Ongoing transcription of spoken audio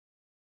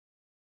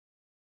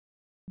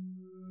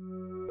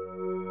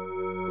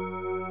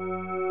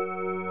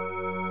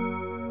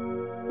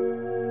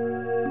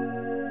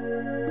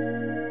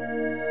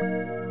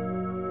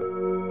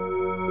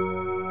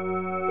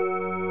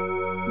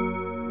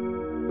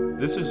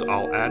This is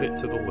I'll Add It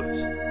to the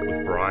List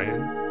with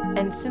Brian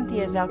and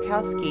Cynthia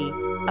Zalkowski,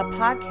 a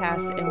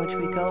podcast in which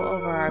we go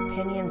over our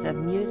opinions of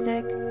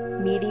music,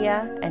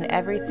 media, and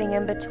everything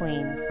in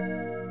between.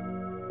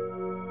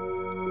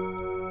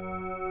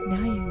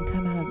 Now you can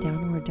come out of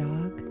downward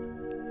dog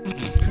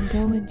and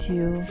go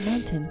into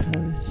mountain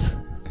pose.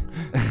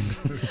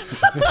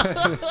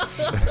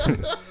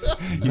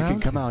 You can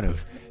come out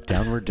of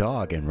downward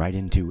dog and right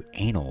into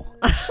anal.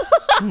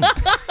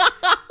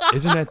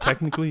 Isn't that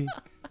technically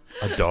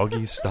a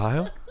doggy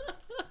style?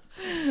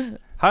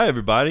 Hi,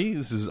 everybody.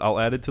 This is I'll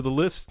Add It to the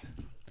List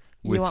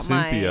with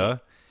Cynthia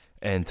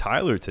and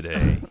Tyler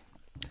today.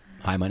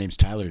 Hi, my name's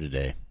Tyler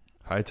today.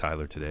 Hi,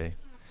 Tyler today.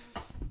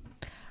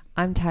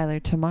 I'm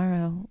Tyler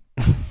tomorrow.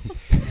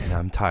 And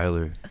I'm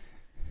Tyler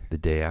the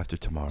day after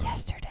tomorrow.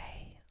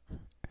 Yesterday.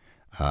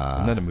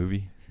 Isn't that a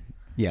movie?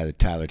 Yeah, the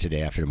Tyler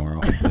today after tomorrow.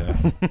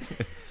 Yeah.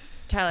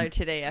 Tyler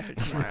today after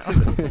tomorrow.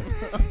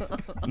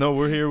 No,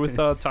 we're here with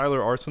Tyler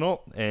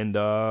Arsenault, and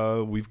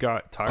we've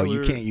got Tyler. Oh,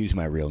 you can't use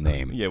my real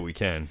name. Yeah, we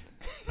can.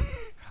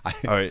 All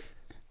right.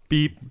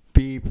 Beep.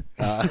 Beep.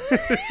 I'm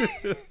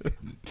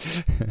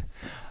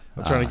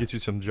trying to get you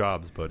some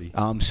jobs, buddy.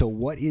 So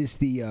what's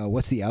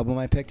the album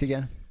I picked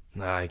again?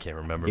 Nah, I can't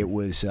remember. It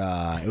was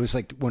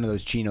like one of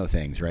those Chino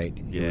things, right?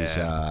 Yeah. It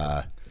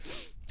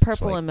was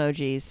Purple like,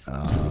 emojis.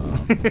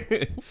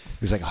 It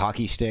was like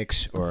hockey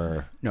sticks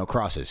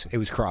crosses. It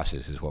was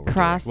crosses is what we're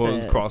Crosses. Well,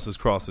 it was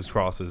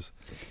crosses.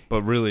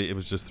 But really, it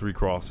was just 3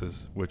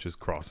 crosses, which is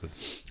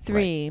crosses.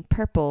 3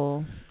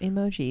 purple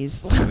emojis.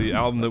 So the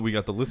album that we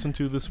got to listen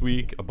to this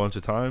week a bunch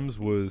of times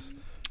was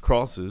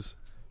Crosses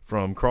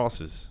from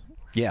Crosses.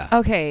 Yeah.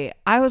 Okay,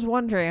 I was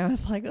wondering. I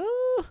was like,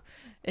 oh,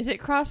 is it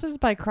Crosses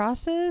by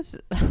Crosses?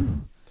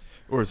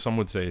 Or some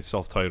would say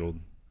self-titled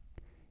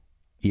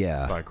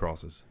Yeah. by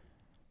Crosses.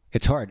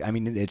 It's hard. I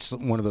mean, it's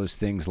one of those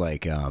things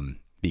like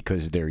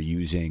because they're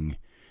using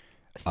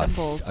a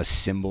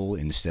symbol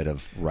instead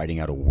of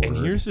writing out a word. And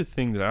here's the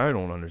thing that I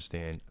don't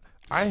understand.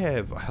 I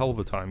have a hell of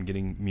a time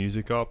getting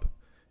music up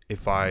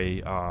if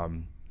I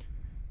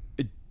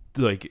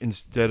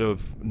instead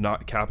of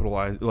not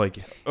capitalize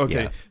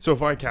so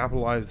if I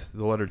capitalize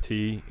the letter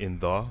T in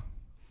the,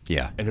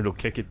 yeah, and it'll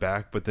kick it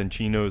back, but then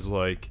Chino's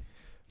like,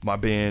 my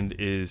band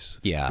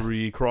is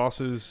 3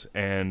 crosses,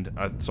 and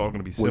it's all going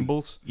to be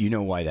symbols. You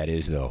know why that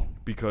is, though?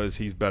 Because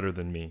he's better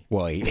than me.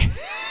 Well, yes,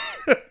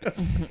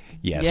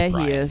 yeah,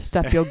 Brian. he is.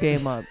 Step your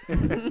game up.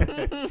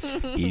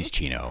 He's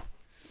Chino.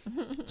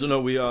 So no,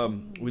 we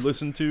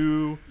listened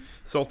to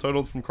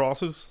self-titled from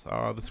Crosses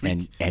this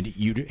week. And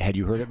had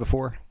you heard it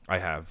before? I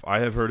have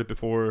heard it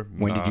before.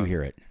 When did you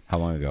hear it? How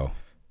long ago?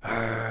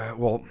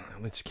 Well,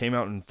 it came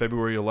out in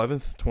February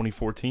 11th,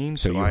 2014.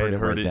 So you I heard had it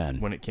heard right it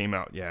then? when it came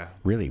out. Yeah,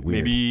 Really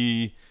weird.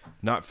 Maybe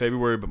not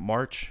February, but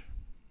March.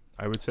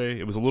 I would say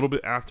it was a little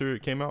bit after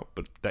it came out,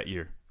 but that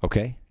year.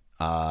 Okay.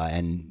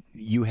 And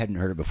you hadn't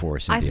heard it before,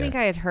 Cynthia. I think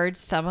I had heard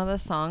some of the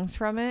songs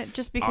from it,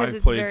 just because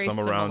it's played very some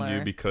similar. around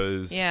you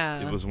because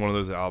it was one of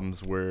those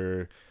albums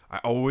where I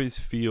always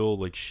feel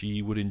like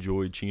she would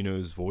enjoy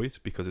Chino's voice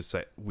because it's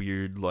that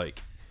weird,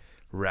 like,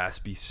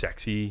 raspy,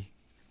 sexy.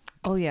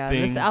 Oh yeah,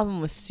 thing. This album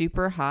was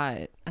super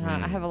hot.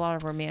 I have a lot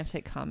of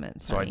romantic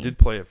comments. So honey. I did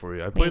play it for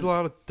you. I played a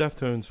lot of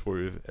Deftones for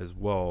you as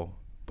well,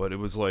 but it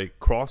was like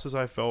Crosses.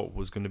 I felt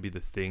was going to be the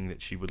thing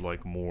that she would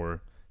like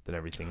more than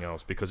everything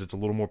else because it's a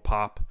little more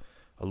pop,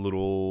 a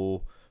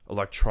little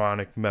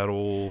electronic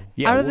metal.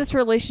 Yeah, out of this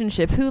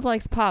relationship, who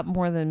likes pop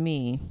more than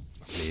me?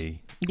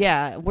 Me.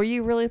 Yeah, were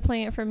you really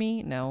playing it for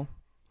me? No.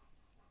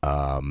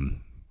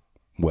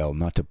 Well,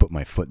 not to put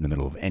my foot in the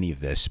middle of any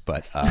of this,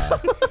 but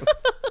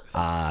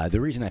the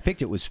reason I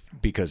picked it was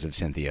because of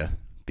Cynthia.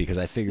 Because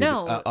I figured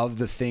of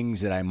the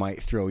things that I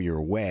might throw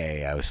your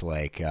way, I was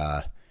like,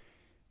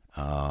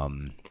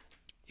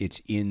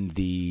 it's in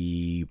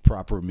the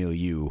proper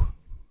milieu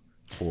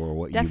for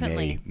what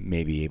you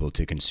may be able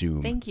to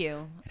consume. Thank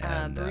you.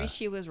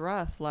 Barishi was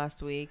rough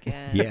last week.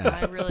 And yeah.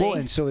 I really... Well,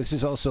 and so this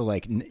is also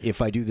like,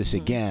 if I do this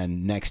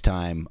again, next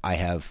time I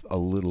have a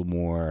little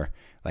more,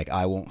 like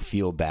I won't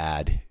feel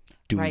bad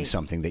doing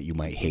something that you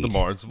might hate. The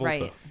Mars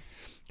Volta.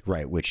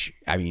 Right, which,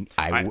 I mean,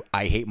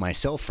 I hate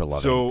myself for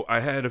loving. So I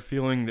had a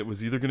feeling that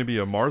was either going to be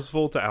a Mars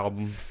Volta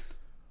album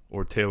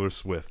or Taylor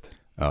Swift.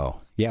 Oh,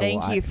 yeah.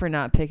 Thank you for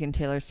not picking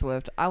Taylor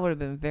Swift. I would have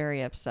been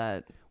very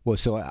upset. Well,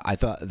 so I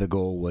thought the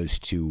goal was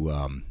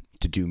to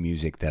do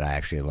music that I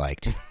actually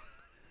liked.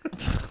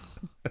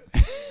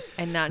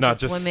 And not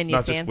just women you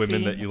fancy. Not just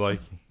women that you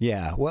like.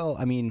 Yeah, well,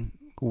 I mean,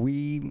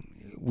 we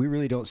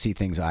really don't see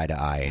things eye to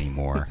eye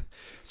anymore.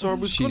 So I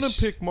was going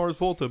to pick Mars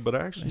Volta, but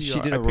actually she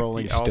did I a picked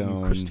Rolling the album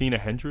Stone. Christina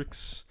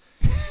Hendricks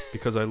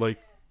because I like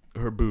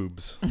her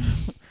boobs.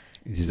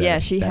 Yeah,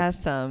 she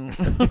has some.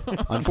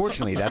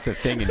 Unfortunately, that's a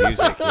thing in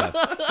music. Yeah.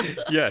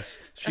 Yes,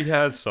 she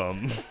has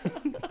some.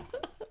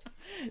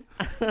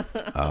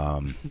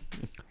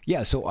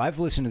 Yeah, so I've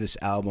listened to this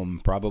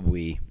album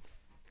probably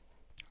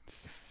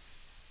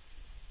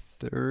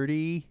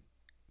 30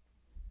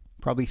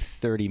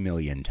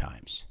 million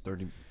times.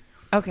 30.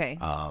 Okay.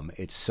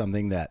 It's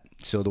something that,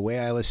 so the way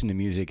I listen to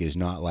music is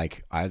not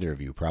like either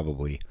of you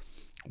probably,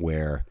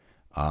 where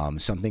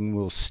something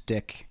will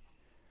stick.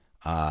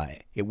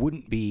 It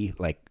wouldn't be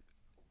like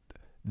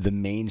the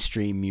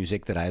mainstream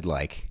music that I'd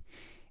like,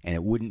 and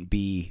it wouldn't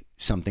be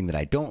something that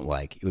I don't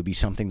like. It would be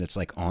something that's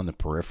like on the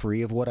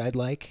periphery of what I'd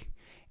like.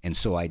 And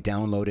so I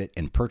download it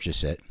and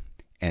purchase it,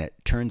 and it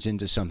turns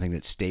into something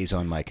that stays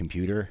on my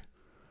computer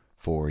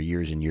for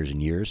years and years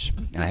and years.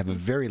 And I have a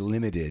very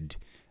limited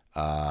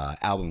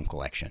album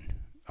collection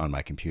on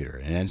my computer.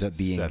 And it ends up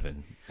being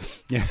 7.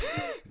 Yeah.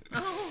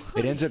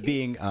 It ends up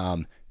being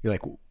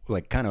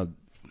like kind of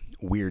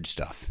weird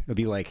stuff. It'll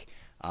be like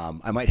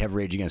I might have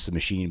Rage Against the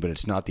Machine, but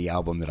it's not the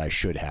album that I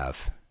should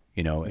have.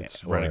 You know,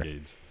 It's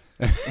Renegades.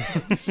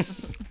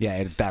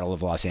 Yeah, Battle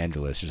of Los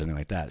Angeles or something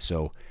like that.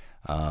 So,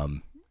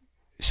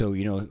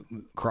 you know,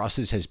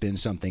 Crosses has been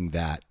something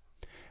that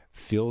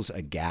fills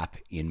a gap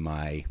in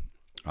my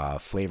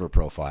flavor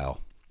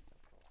profile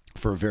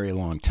for a very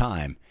long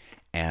time,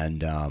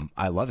 and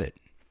I love it.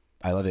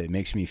 I love it. It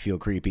makes me feel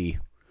creepy.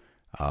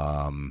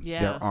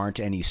 There aren't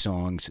any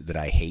songs that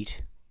I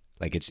hate.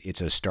 Like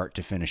it's a start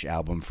to finish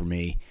album for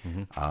me.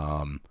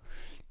 Mm-hmm.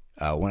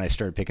 When I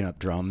started picking up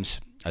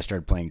drums, I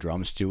started playing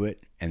drums to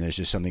it, and there's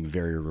just something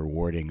very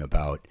rewarding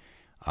about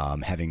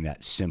having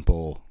that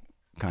simple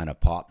kind of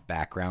pop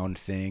background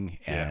thing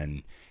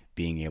and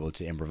being able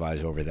to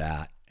improvise over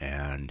that.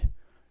 And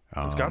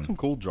it's got some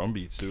cool drum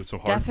beats too. It's so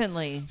hard.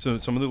 Definitely. So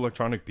some of the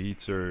electronic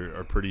beats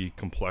are pretty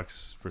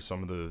complex for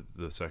some of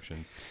the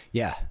sections.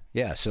 Yeah.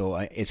 So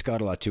it's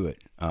got a lot to it.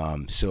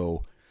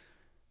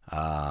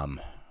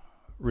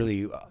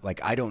 Really,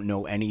 like, I don't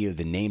know any of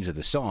the names of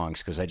the songs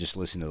because I just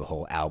listened to the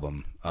whole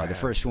album. The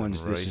first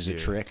one's "This Is a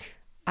Trick."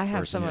 I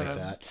have some of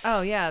those.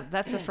 Oh yeah,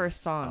 that's the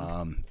first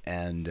song.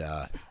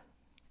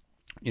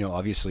 You know,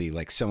 obviously,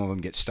 like, some of them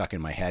get stuck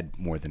in my head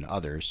more than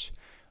others,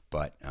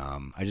 but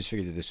I just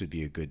figured that this would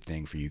be a good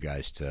thing for you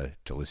guys to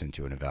listen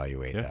to and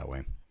evaluate that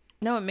way.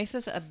 No, it makes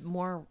us a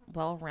more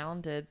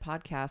well-rounded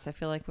podcast. I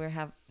feel like we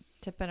have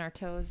tipping our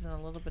toes in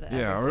a little bit of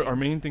everything. Our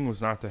main thing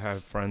was not to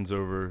have friends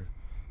over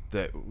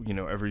that, you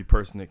know, every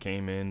person that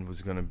came in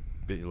was going to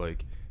be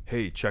like,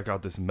 hey, check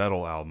out this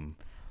metal album.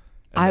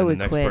 And then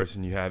the next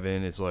person you have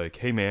in is like,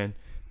 hey, man,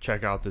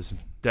 check out this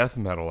death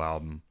metal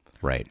album.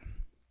 Right.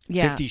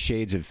 Yeah. 50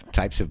 Shades of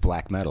types of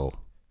black metal.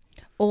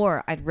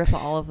 Or I'd rip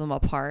all of them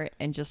apart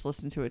and just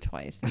listen to it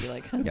twice and be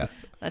like,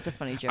 that's a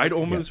funny joke. I'd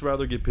almost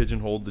rather get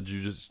pigeonholed that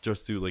you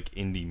just do like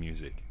indie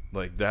music.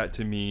 Like that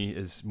to me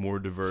is more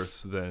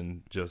diverse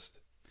than just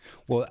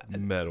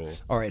metal.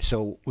 All right.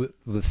 So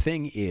the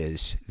thing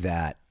is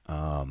that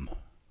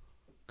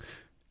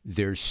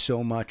there's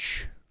so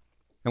much,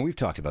 and we've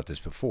talked about this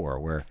before,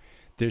 where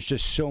there's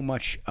just so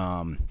much,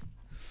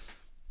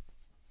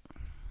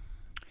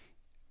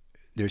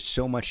 there's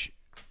so much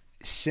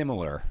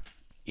similar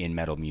in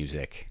metal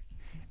music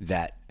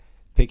that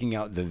picking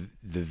out the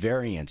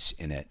variants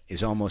in it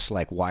is almost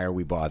like, why are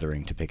we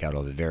bothering to pick out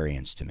all the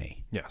variants to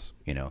me? Yes.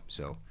 You know,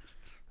 so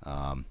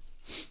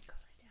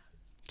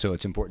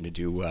it's important to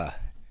do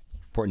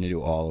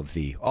all of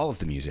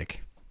the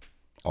music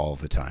all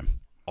of the time.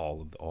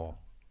 All.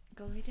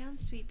 Go lay down,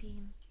 sweet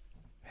Bean.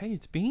 Hey,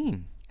 it's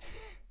Bean.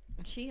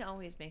 She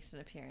always makes an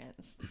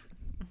appearance.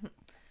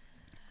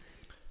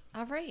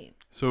 All right.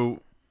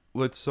 So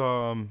let's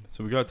so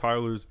we got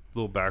Tyler's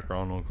little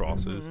background on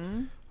Crosses.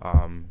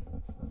 Mm-hmm.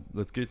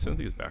 Let's get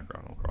Cynthia's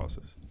background on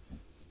Crosses.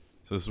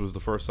 So this was the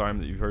first time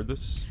that you've heard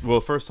this? Well,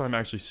 first time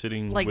actually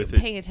sitting with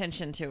paying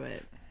attention to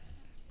it.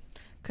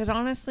 Because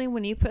honestly,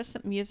 when you put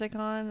some music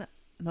on,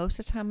 most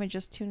of the time I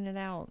just tune it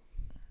out.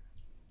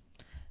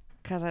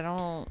 Because I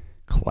don't...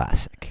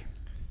 Classic.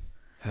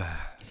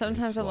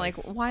 Sometimes I'm like,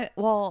 why?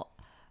 Well,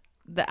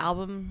 the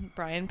album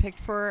Brian picked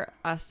for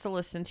us to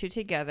listen to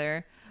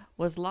together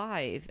was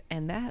live,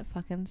 and that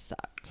fucking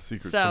sucked.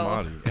 Secret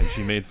Samadhi, and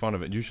she made fun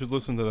of it. You should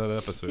listen to that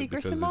episode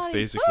because it's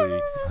basically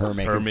her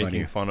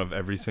making fun of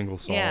every single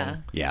song.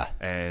 Yeah.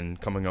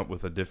 And coming up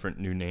with a different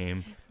new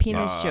name.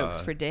 Penis jokes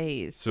for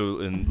days.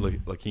 So in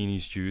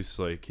Lakini's Juice,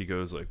 like he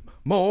goes like,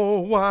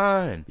 more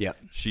wine. Yep.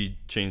 She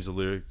changed the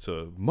lyric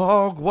to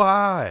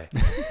Mogwai.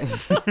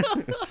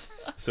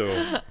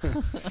 So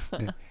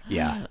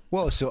yeah.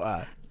 Well,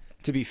 so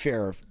to be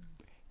fair,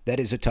 that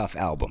is a tough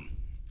album.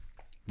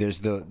 There's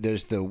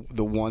the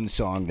one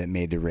song that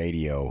made the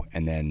radio,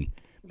 and then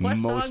what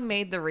song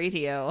made the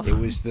radio? It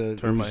was the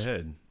Turn My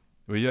Head.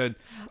 Well, you had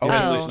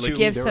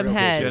Give Some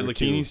Head. You had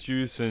Lakini's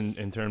Juice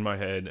and Turn My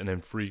Head, and then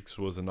Freaks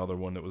was another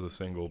one that was a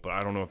single, but I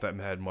don't know if that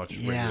had much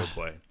radio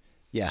play.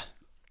 Yeah.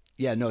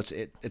 No, it's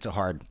a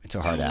hard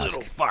ask.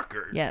 Little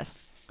fucker.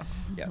 Yes.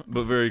 Yeah,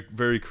 but very,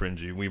 very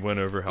cringy. We went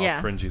over how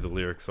cringy the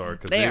lyrics are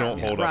because they don't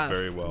hold up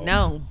very well.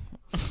 No.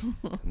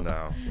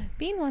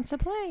 Bean wants to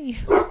play.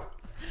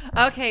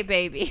 Okay,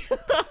 baby.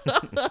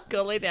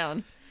 Go lay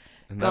down.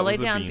 Go lay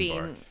down,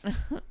 Bean.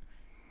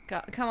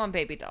 Come on,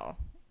 baby doll.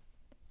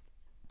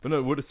 But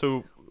no,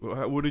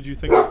 what did you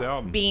think of the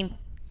album? Bean.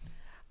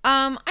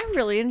 I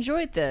really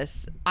enjoyed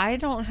this. I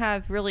don't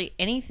have really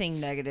anything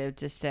negative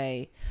to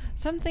say.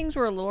 Some things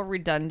were a little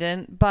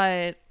redundant,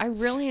 but I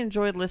really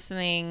enjoyed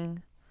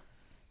listening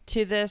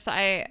to this.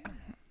 I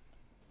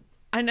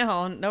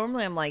know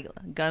normally I'm like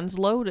guns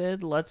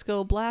loaded, let's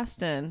go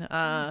blasting.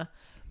 But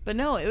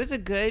no, it was a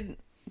good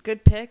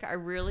pick. I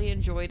really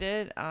enjoyed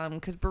it.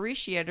 Because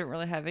Barishi, I didn't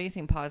really have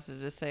anything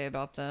positive to say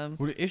about them.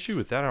 Well, the issue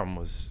with that album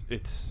was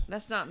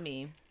that's not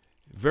me.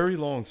 Very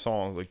long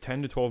songs, like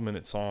 10 to 12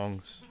 minute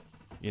songs.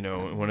 You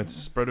know, when it's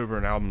spread over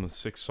an album with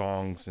 6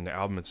 songs, and the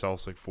album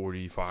itself's like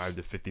 45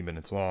 to 50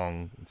 minutes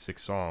long, and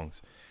 6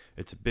 songs,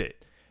 it's a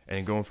bit.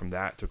 And going from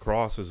that to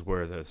Crosses,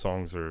 where the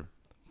songs are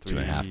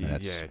 2.5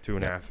 minutes. Yeah,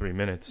 2.5, 3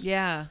 minutes.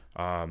 Yeah.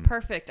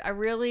 Perfect.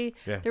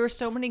 There were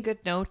so many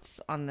good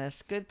notes on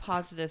this, good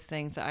positive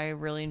things I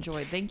really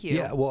enjoyed. Thank you.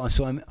 Yeah, well,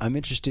 so I'm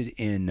interested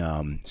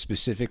in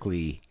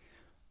specifically,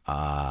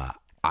 I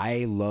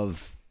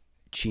love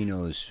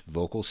Chino's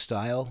vocal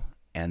style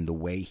and the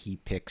way he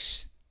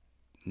picks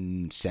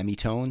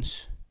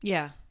semitones.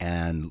 Yeah.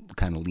 And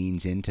kind of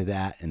leans into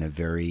that in a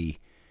very,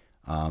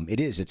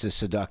 it's a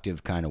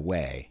seductive kind of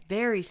way.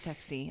 Very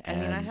sexy. I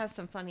mean, I have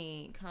some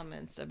funny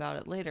comments about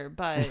it later,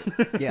 but.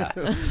 Yeah.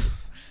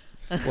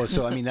 Well,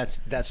 so, I mean,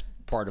 that's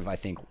part of, I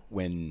think,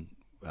 when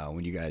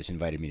you guys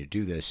invited me to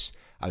do this,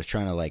 I was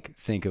trying to like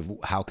think of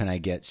how can I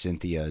get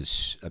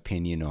Cynthia's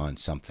opinion on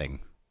something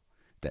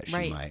that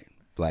she might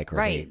like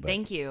or hate. But,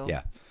 thank you.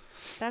 Yeah.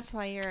 That's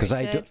why you're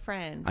a good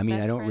friend. I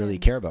mean, I don't really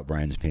care about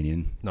Brian's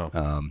opinion. No,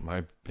 my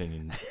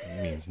opinion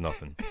means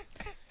nothing.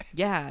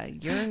 Yeah,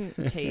 your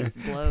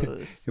taste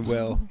blows.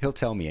 Well, he'll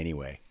tell me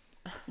anyway.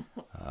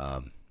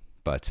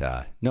 But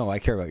no, I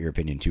care about your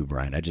opinion too,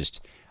 Brian. I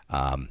just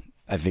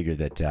I figured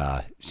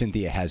that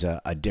Cynthia has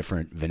a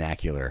different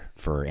vernacular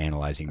for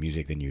analyzing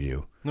music than you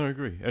do. No, I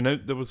agree. And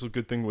that was a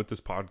good thing with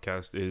this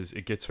podcast is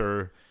it gets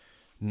her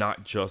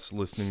not just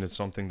listening to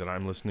something that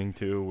I'm listening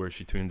to where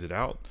she tunes it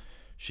out.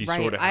 She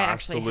sort of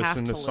has to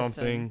listen to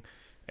something,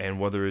 and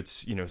whether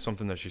it's, you know,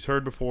 something that she's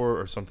heard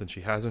before or something she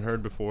hasn't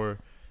heard before,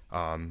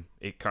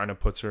 it kind of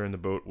puts her in the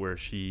boat where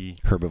she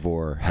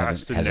herbivore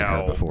hasn't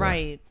heard before.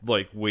 Right.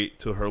 Like wait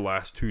till her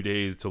last 2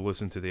 days to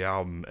listen to the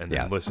album, and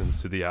then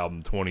listens to the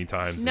album 20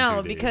 times. No,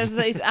 in 2 days. because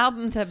these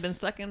albums have been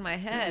stuck in my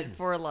head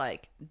for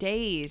like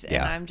days,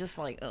 and I'm just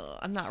like,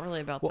 I'm not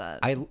really about that.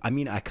 I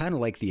mean, I kind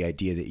of like the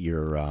idea that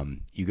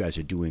you guys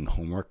are doing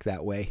homework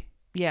that way.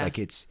 Yeah. Like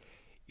it's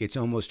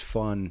almost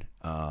fun.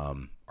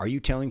 Are you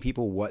telling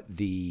people what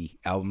the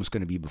album's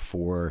going to be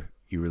before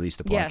you release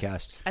the podcast?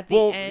 Yes, at the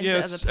end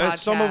of the podcast. At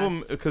some of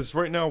them, because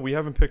right now we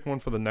haven't picked one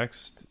for the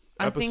next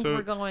episode. I think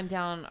we're going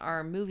down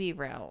our movie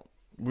route.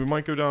 We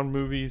might go down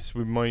movies.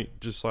 We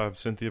might just have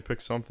Cynthia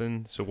pick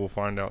something. So we'll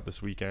find out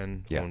this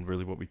weekend on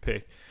really what we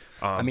pick.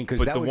 I mean,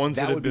 because that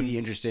would be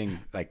interesting.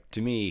 Like,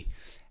 to me,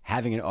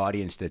 having an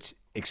audience that's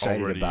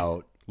excited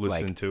about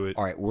listen to it.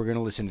 All right, we're going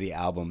to listen to the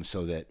album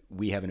so that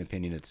we have an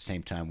opinion at the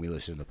same time we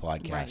listen to the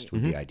podcast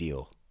would be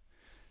ideal.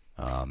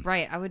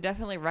 Right. I would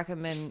definitely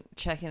recommend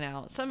checking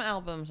out some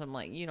albums. I'm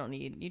like, you don't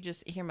need, you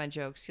just hear my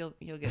jokes.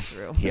 You'll get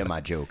through. Hear my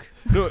joke.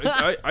 No,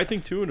 I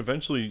think too, and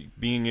eventually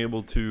being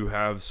able to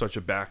have such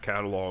a back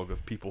catalog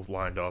of people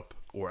lined up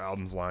or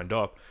albums lined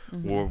up,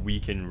 or we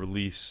can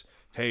release,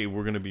 hey,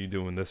 we're going to be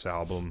doing this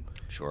album.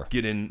 Sure.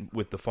 Get in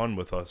with the fun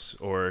with us,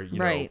 or you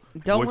know,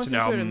 don't listen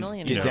to it a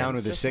million Get times. down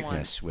with the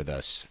sickness with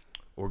us,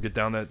 or get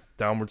down that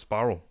downward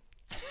spiral.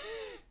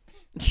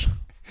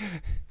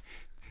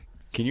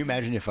 Can you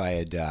imagine if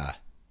I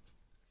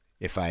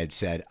had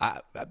said,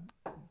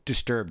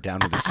 Disturbed Down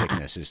with the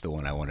Sickness is the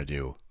one I want to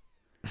do.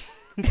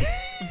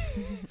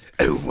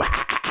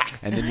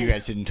 And then you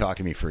guys didn't talk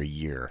to me for a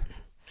year.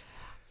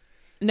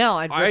 No,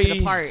 I'd rip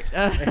it apart.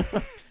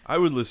 I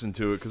would listen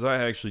to it because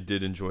I actually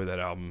did enjoy that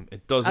album.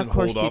 It doesn't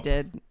hold up. Of course you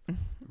did.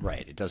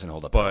 Right, it doesn't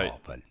hold up at all.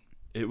 But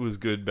it was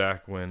good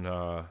back when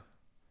I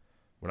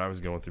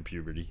was going through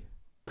puberty.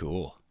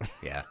 Cool.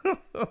 Yeah.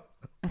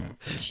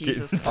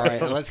 Jesus. All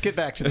right, let's get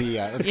back to the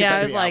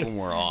album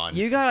we're on.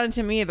 You got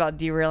onto me about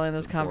derailing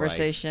this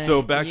conversation. Right.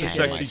 So back to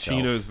Sexy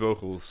Chino's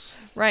vocals.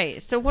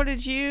 Right. So what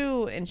did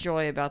you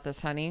enjoy about this,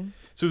 honey?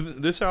 So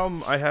this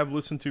album I have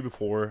listened to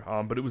before,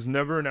 but it was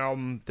never an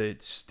album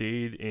that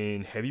stayed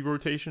in heavy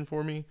rotation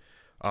for me.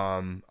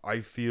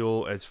 I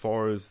feel as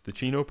far as the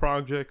Chino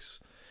projects,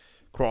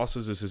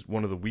 Crosses is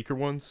one of the weaker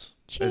ones.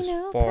 As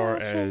far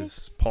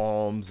as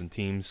Palms and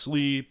Team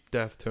Sleep,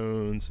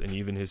 Deftones, and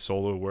even his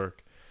solo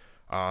work.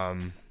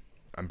 I'm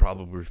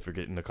probably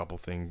forgetting a couple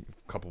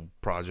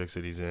projects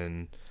that he's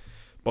in,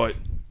 but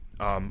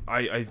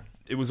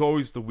it was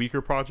always the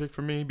weaker project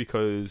for me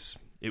because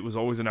it was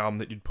always an album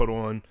that you'd put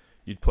on,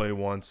 you'd play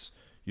once,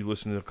 you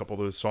listen to a couple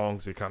of those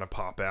songs that kind of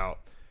pop out,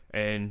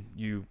 and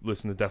you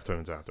listen to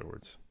Deftones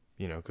afterwards,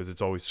 you know, because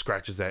it's always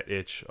scratches that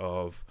itch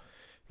of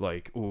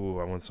like, ooh,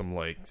 I want some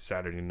like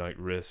Saturday Night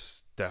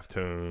Wrist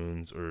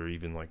Deftones, or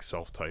even like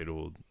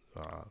self-titled,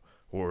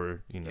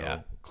 or you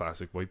know,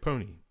 classic White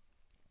Pony.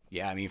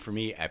 Yeah, I mean, for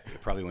me, I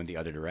probably went the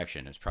other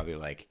direction. It's probably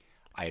like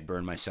I had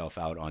burned myself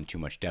out on too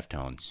much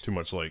Deftones. Too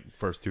much like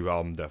first two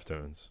album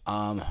Deftones.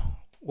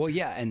 Well,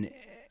 yeah, and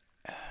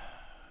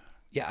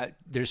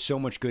there's so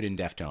much good in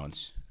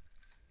Deftones.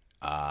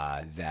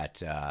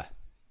 That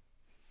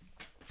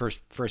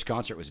first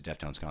concert was a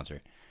Deftones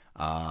concert.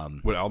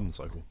 What album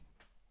cycle?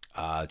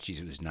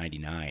 It was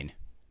 99.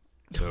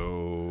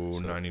 So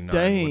 99 would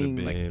Dang.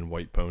 have been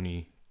White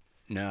Pony.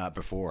 No,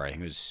 before. I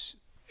think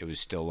it was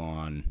still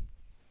on.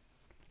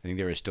 I think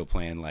they were still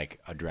playing like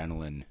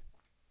Adrenaline.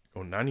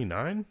 Oh,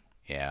 99?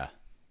 Yeah.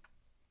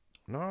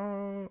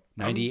 No.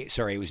 98.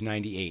 Sorry, it was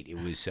 98. It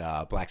was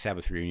Black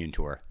Sabbath reunion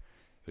tour.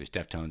 It was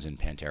Deftones and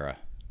Pantera.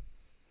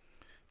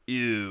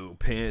 Ew,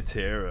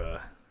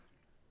 Pantera.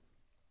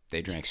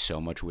 They drank so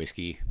much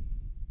whiskey.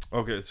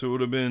 Okay, so it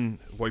would have been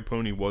White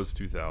Pony was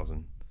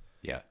 2000.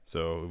 Yeah.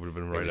 So it would have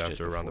been It right was after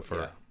just around the before,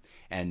 fur. yeah.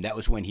 And that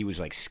was when he was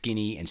like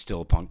skinny and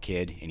still a punk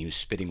kid, and he was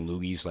spitting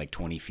loogies like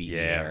 20 feet in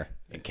the air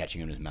and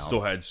catching them in his mouth.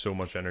 Still had so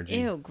much energy.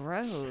 Ew,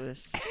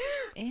 gross.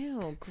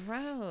 Ew,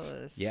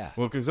 gross. Yeah.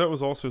 Well, because that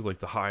was also like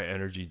the high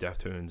energy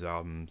Deftones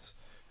albums,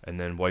 and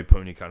then White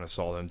Pony kind of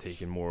saw them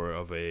taking more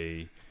of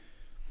a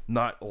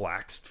not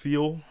laxed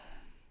feel,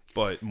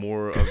 but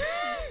more of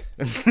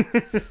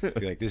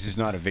Be like, this is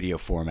not a video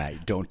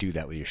format. Don't do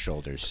that with your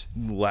shoulders.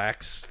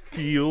 lax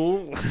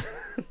feel.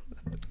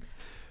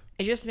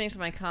 It just makes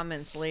my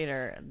comments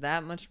later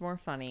that much more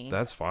funny.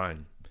 That's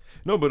fine.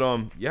 No, but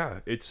yeah,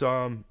 it's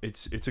a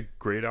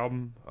great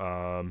album.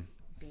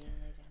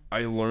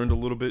 I learned a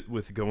little bit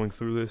with going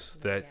through this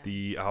that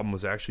the album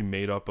was actually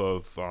made up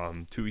of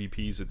 2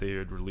 EPs that they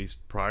had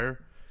released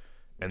prior,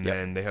 and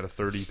then they had a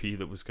third EP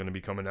that was going to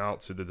be coming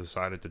out, so they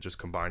decided to just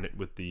combine it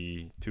with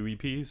the 2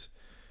 EPs.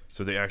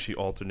 So they actually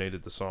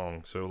alternated the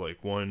songs. So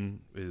like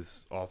one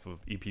is off of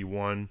EP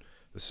 1,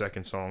 the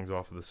second song's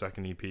off of the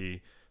second EP,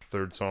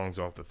 third song's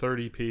off the third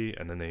EP,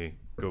 and then they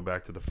go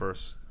back to the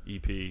first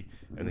EP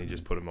and they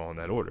just put them all in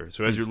that order.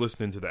 So as you're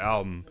listening to the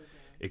album,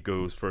 it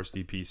goes first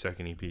EP,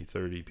 second EP,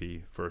 third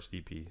EP, first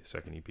EP,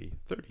 second EP,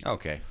 third EP.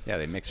 Okay. Yeah,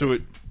 they mix So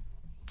it.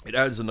 it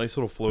adds a nice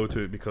little flow to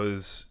it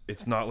because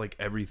it's not like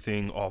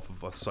everything off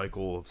of a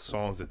cycle of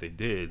songs that they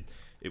did.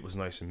 It was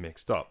nice and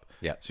mixed up.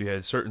 Yeah. So you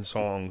had certain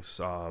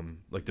songs,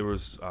 like there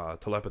was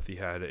Telepathy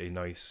had a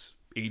nice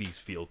 80s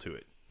feel to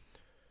it.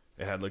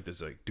 It had like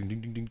this like ding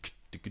ding ding ding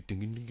ding ding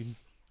ding ding ding,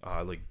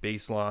 like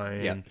bass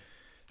line. Yeah.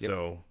 Yep.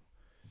 So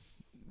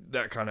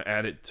that kind of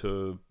added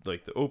to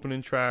like the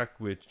opening track,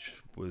 which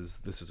was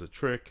This Is a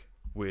Trick,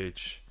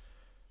 which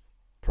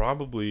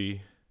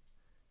probably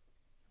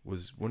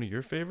was one of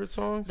your favorite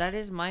songs. That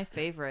is my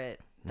favorite.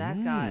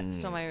 That got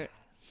so my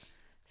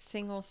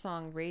single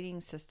song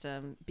rating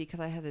system, because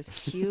I have this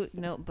cute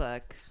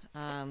notebook.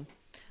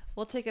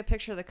 We'll take a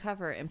picture of the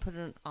cover and put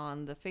it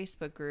on the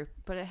Facebook group,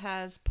 but it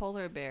has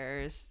polar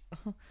bears.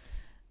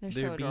 They're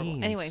so adorable.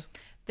 beans. Anyway,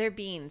 they're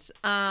beans.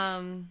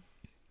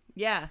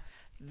 Yeah,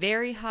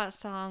 very hot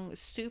song,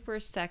 super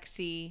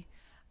sexy.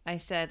 I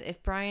said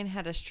if Brian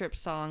had a strip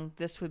song,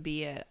 this would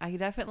be it. I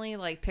definitely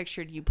like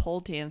pictured you pole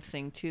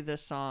dancing to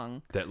this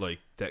song.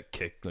 That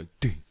kick, like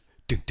ding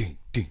ding ding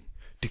ding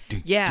ding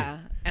ding. Yeah,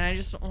 and I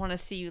just want to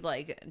see you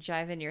like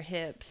jiving your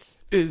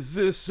hips. Is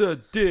this a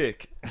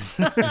dick?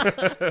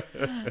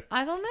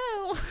 I don't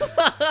know.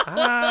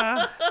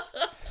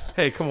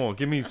 Hey, come on,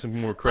 give me some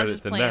more I'm credit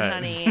just than playing, that.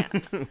 honey.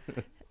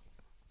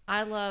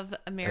 I love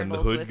Maribel's And the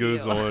hood with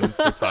goes you. on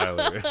for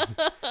Tyler.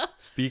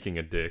 Speaking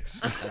of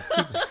dicks,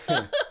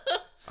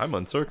 I'm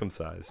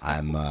uncircumcised.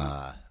 I'm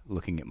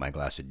looking at my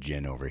glass of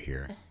gin over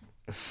here.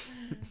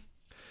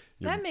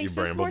 That makes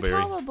your this more Brambleberry.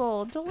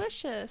 tolerable.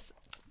 Delicious.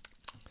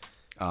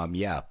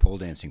 Yeah, pole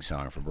dancing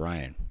song for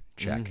Brian.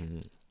 Check. Mm-hmm.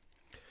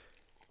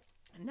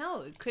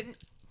 No, it couldn't.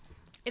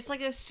 It's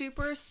like a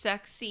super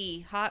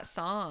sexy, hot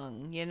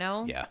song, you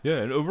know? Yeah. Yeah,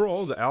 and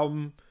overall, the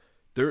album,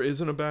 there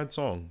isn't a bad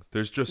song.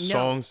 There's just No.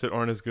 songs that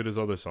aren't as good as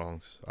other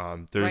songs.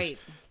 Right.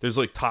 There's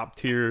like top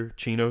tier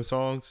Chino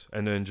songs,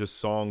 and then just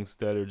songs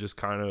that are just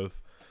kind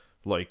of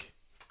like,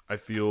 I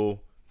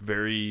feel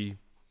very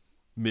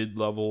mid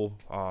level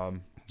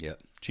Yep.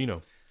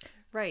 Chino.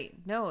 Right.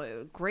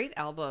 No, great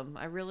album.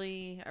 I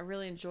really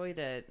enjoyed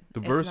it. The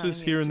It's not verses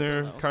gonna be here and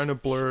there super low. kind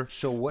of blur.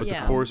 So what?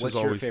 Yeah. the chorus what's is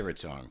your always favorite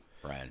song,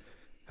 Brian?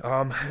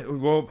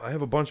 Well, I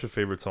have a bunch of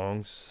favorite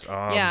songs.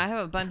 Yeah, I have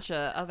a bunch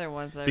of other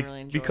ones that I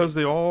really enjoy. Because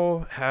they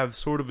all have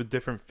sort of a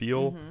different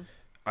feel. Mm-hmm.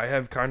 I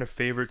have kind of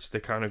favorites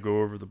that kind of go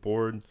over the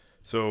board.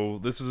 So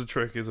This Is a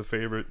Trick is a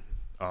favorite.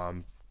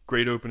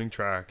 Great opening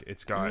track.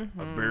 It's got Mm-hmm.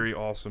 a very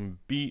awesome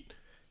beat,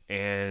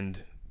 and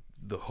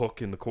the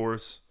hook in the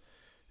chorus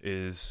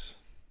is,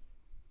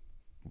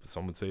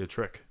 some would say, a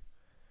trick.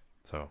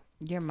 So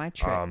You're my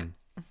trick.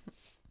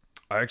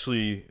 I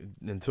actually,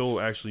 until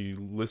actually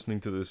listening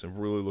to this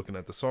and really looking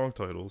at the song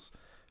titles,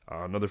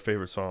 another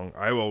favorite song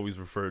I always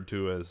referred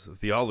to as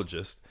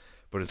Theologist,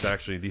 but it's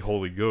actually The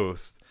Holy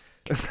Ghost.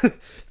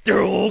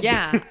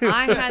 Yeah,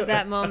 I had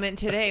that moment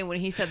today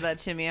when he said that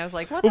to me. I was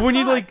like, "What?" But the when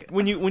you fuck? like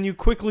when you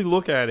quickly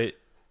look at it,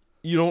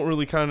 you don't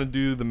really kind of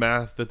do the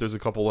math that there's a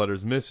couple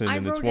letters missing I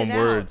and it's wrote one it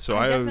word. out. So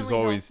I I was definitely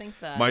don't always think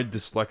that. my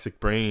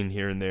dyslexic brain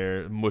here and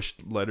there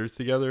mushed letters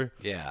together.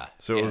 Yeah.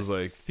 So it was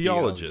like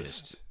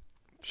theologist.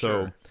 So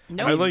Sure.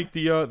 No. I like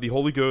the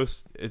Holy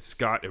Ghost. It's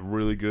got a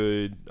really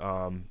good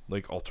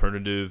like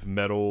alternative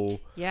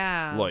metal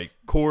Yeah. like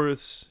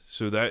chorus,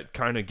 so that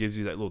kind of gives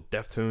you that little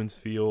Deftones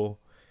feel.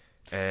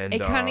 And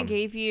It kind of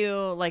gave you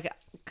like,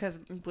 because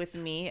with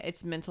me,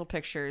 it's mental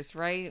pictures,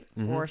 right?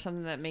 Mm-hmm. Or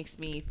something that makes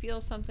me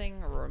feel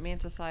something or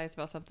romanticize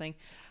about something.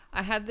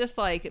 I had this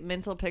like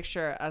mental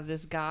picture of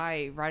this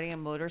guy riding a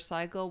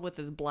motorcycle with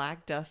his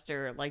black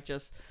duster, like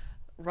just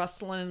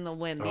rustling in the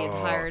wind the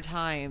entire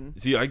time.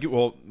 See,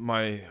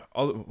 my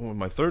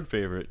third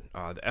favorite,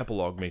 the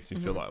epilogue makes me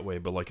feel that way,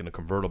 but like in a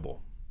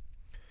convertible,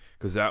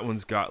 because that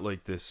one's got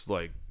like this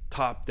like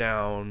top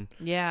down,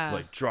 Yeah.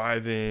 like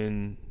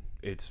drive-in.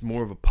 It's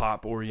more of a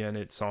pop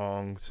oriented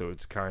song, so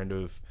it's kind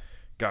of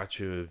got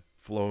you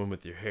flowing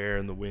with your hair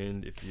in the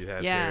wind if you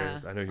have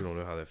hair. I know you don't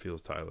know how that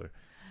feels, Tyler.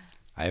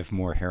 I have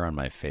more hair on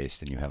my face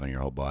than you have on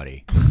your whole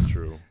body. That's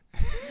true.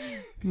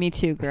 Me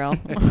too, girl.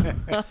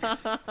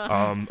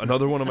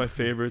 Another one of my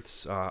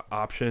favorites,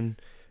 Option.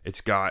 It's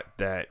got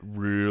that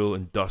real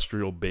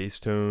industrial bass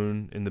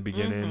tone in the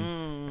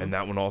beginning, and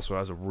that one also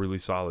has a really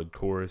solid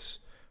chorus.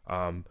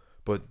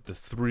 But the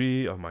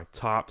three of my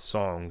top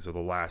songs are the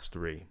last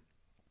three.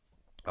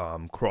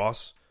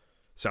 Cross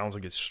sounds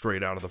like it's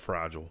straight out of The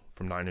Fragile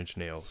from Nine Inch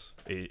Nails.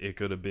 It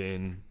could have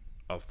been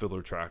a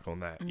filler track on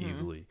that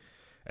easily,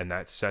 and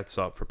that sets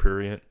up for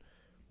Prurient,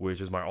 which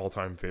is my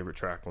all-time favorite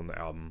track on the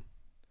album,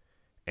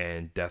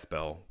 and Death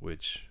Bell,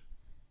 which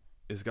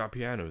has got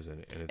pianos in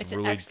it, and it's An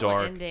really excellent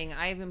dark. ending.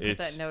 I even put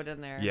that note in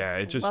there. Yeah,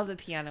 it just love the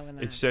piano in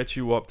there. It sets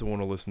you up to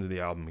want to listen to the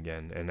album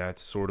again, and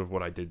that's sort of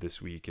what I did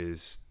this week.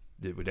 Is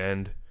it would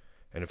end,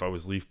 and if I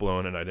was leaf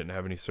blown and I didn't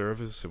have any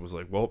service, it was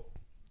like, well,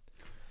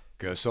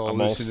 Guess I'll I'm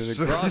listen to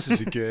the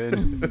Crosses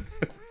again.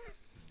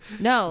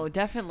 No,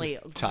 definitely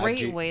Tied great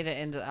to- way to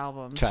end the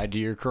album. Tied to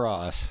your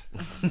cross.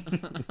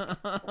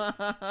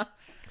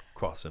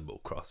 cross symbol,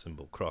 cross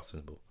symbol, cross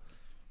symbol.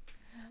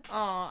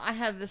 Oh, I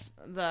have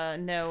the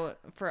note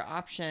for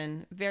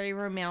Option. Very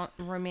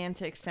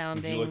romantic Would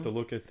sounding. you like to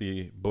look at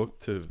the book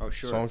to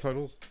song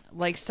titles?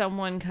 Like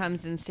someone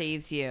comes and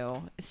saves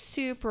you.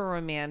 Super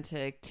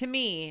romantic. To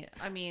me,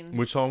 I mean,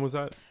 Which song was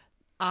that?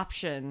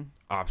 Option.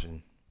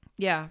 Option.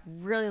 Yeah,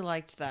 really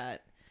liked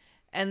that.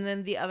 And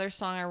then the other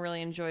song I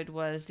really enjoyed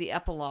was the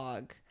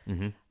epilogue.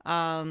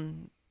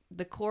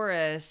 The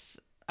chorus,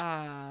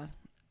 I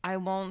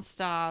won't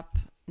stop,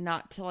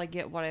 not till I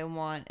get what I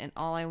want, and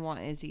all I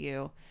want is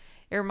you.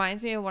 It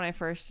reminds me of when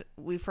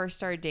we first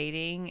started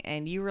dating,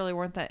 and you really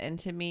weren't that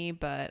into me,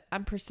 but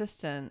I'm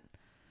persistent.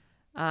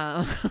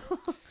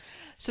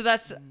 So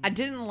I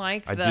didn't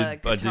like the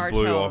guitar I did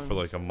blow you off tone. for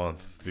like a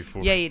month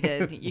before. Yeah, you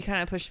did. You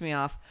kind of pushed me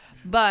off.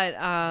 But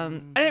I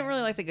didn't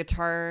really like the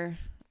guitar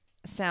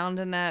sound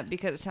in that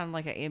because it sounded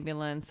like an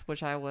ambulance,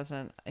 which I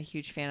wasn't a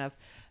huge fan of.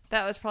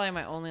 That was probably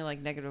my only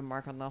like negative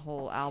mark on the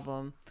whole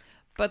album.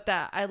 But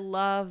I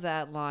love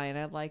that line.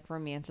 I like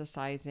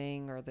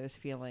romanticizing or those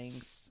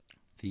feelings.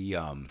 The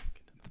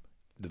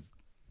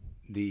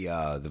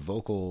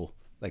vocal,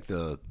 like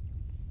the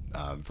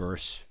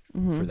verse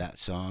for that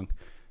song,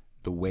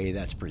 the way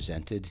that's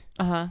presented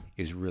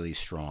is really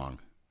strong.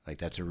 Like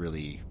that's a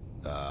really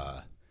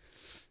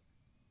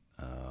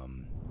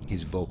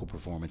his vocal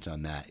performance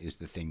on that is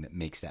the thing that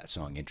makes that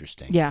song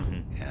interesting. Yeah.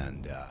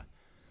 And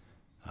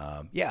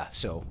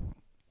so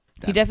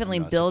He definitely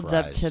I'm not builds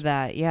up to surprised.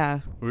 that. Yeah.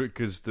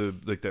 Because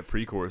that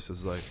pre-chorus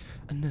is like,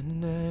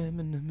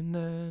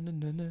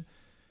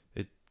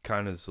 it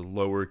kind of is a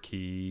lower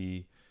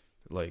key,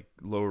 like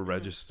lower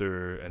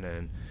register, and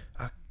then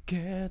I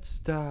can't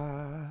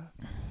stop,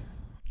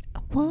 I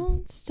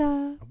won't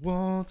stop I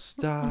won't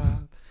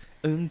stop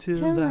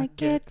until I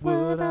get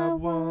what I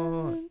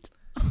want.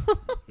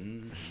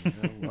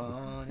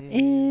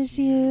 is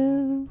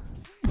you.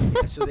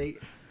 Yeah, so they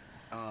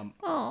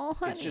Oh,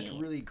 honey. it's just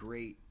really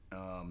great.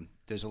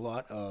 There's a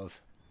lot of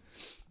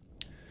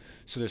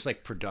there's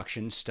like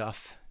production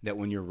stuff that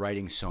when you're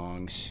writing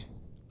songs,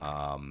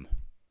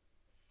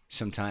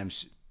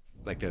 sometimes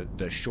like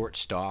the short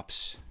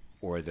stops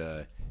or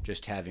the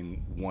just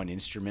having one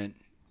instrument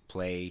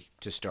play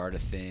to start a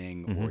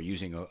thing or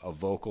using a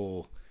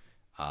vocal,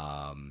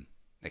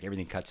 like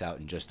everything cuts out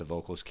and just the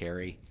vocals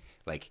carry.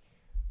 Like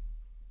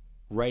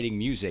writing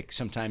music,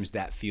 sometimes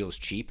that feels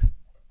cheap.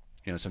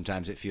 You know,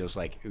 sometimes it feels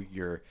like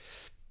you're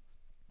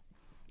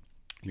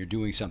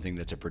doing something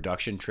that's a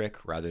production trick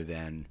rather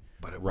than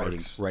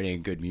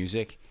writing good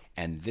music.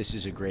 And this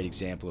is a great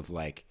example of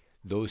like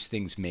those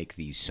things make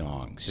these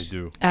songs. They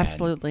do.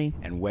 Absolutely.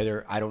 And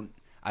whether I don't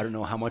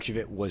know how much of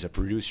it was a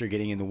producer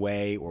getting in the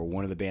way or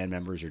one of the band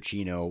members or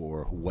Chino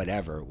or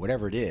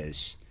whatever it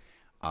is,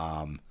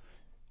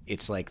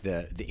 it's like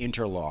the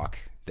interlock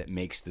that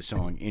makes the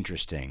song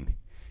interesting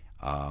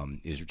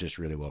is just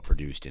really well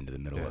produced into the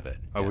middle of it.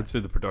 I would say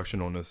the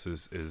production on this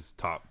is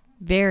top.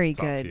 Very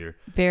top good. tier.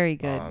 Very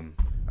good.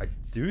 I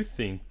do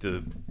think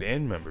the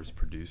band members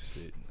produced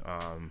it.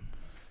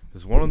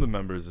 Because one of the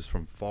members is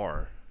from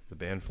Far, the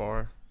band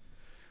Far.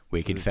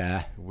 Wicked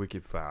Fa.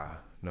 Wicked Fa.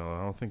 No,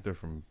 I don't think they're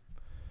from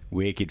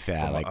Wicked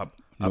Fa, like up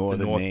northern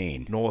the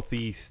Maine.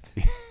 northeast.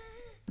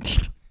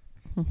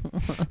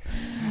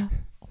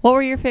 What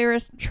were your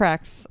favorite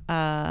tracks,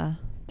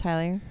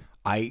 Tyler?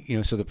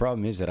 So the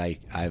problem is that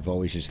I've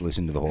always just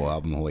listened to the whole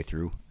album the whole way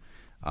through.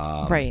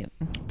 Right.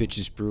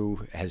 Bitches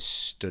Brew has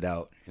stood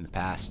out in the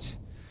past.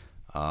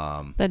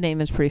 That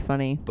name is pretty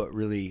funny. But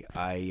really,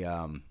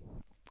 I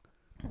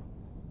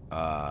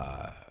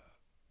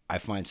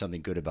find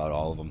something good about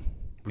all of them.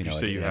 Would you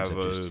say you have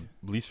a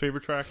least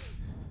favorite track?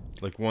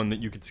 Like one that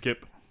you could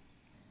skip?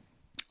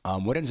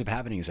 What ends up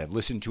happening is I've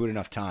listened to it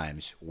enough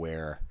times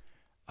where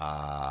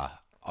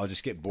I'll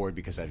just get bored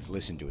because I've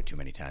listened to it too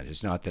many times.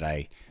 It's not that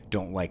I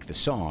don't like the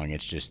song.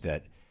 It's just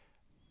that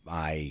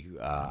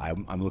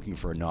I'm looking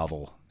for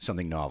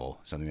something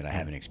that I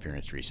haven't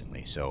experienced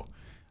recently. So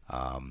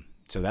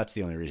that's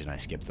the only reason I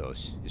skip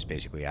those. Is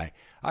basically I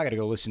got to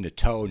go listen to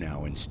Toe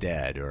now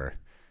instead, or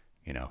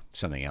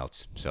something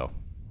else. So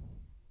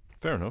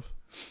fair enough.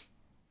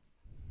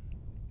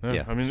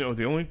 Yeah. I mean,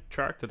 the only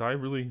track that I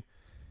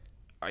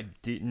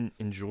didn't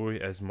enjoy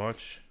as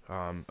much.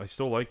 I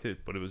still liked it,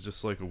 but it was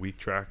just like a weak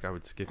track. I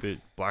would skip it.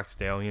 Black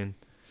Stallion.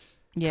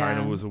 Yeah, kind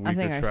of was a weaker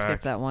track. I think I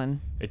skipped that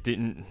one. It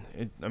didn't.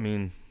 I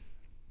mean,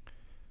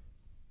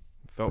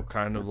 felt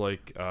kind of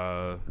like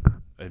a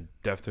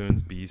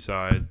Deftones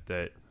B-side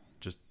that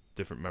just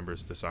different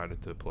members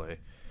decided to play.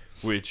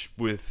 Which,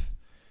 with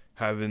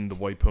having the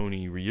White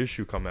Pony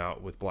reissue come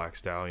out with Black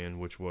Stallion,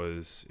 which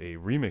was a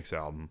remix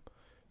album,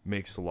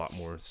 makes a lot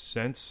more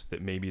sense.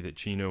 That maybe that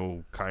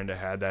Chino kind of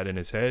had that in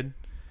his head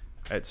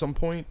at some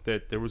point,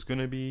 that there was going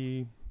to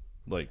be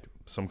like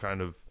some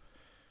kind of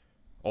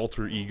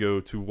alter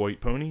ego to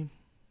White Pony.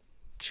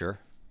 Sure.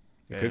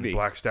 It and could be.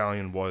 Black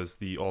Stallion was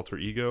the alter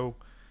ego,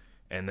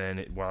 and then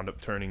it wound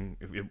up turning,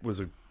 it was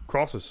a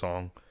Crosses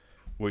song,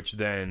 which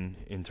then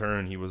in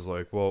turn he was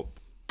like, well,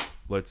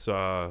 let's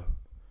do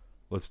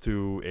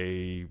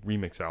a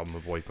remix album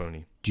of White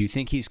Pony. Do you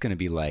think he's going to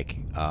be like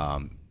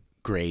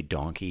Grey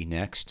Donkey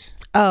next?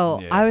 Oh,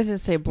 Yeah. I was going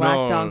to say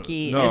Black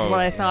Donkey is what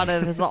I thought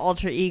of as the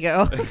alter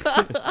ego.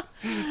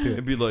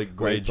 It'd be like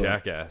Grey White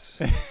Jackass.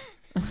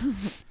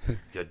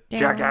 You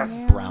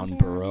jackass. Brown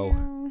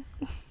Burrow.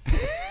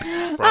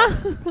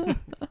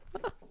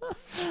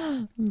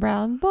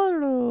 Brown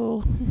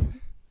Burrow.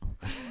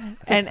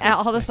 And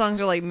all the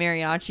songs are like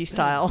mariachi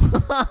style.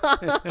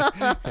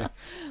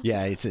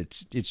 Yeah,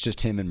 it's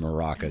just him and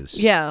maracas.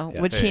 Yeah,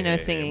 with Chino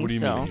singing what do you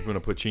still. mean? You're going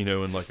to put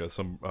Chino in like a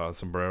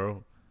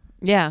sombrero?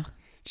 Yeah.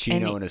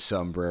 Chino in a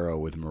sombrero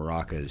with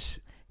maracas.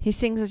 He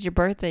sings it's your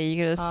birthday. You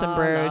get a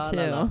sombrero too.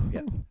 La.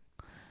 Yep.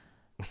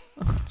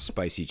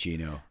 Spicy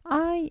Chino.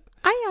 Ay.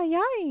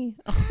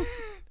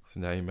 So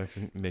now you're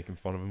making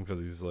fun of him because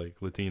he's like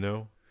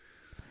Latino?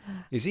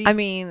 Is he? I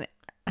mean,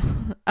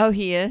 oh,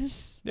 he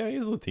is? Yeah,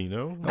 he's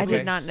Latino. I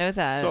did not know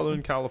that.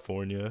 Southern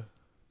California.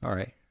 All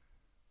right.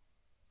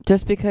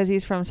 Just because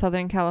he's from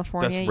Southern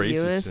California, That's racist,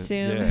 you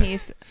assume yeah.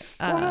 he's...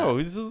 Oh, no,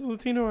 he's a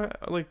Latino,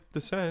 like,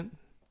 descent.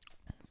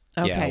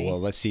 Okay. Yeah, well,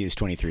 let's see his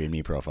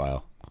 23andMe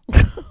profile.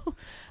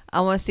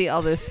 I want to see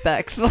all those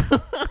specs.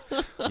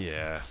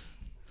 Yeah.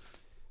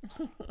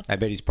 I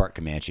bet he's part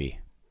Comanche.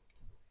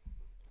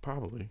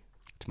 Probably.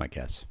 That's my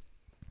guess.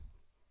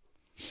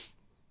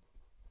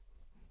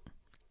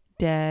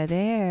 Dead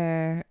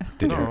air.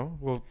 No,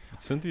 well,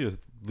 Cynthia's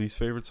least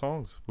favorite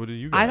songs. What do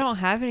you got? I don't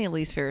have any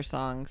least favorite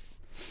songs.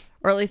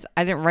 Or at least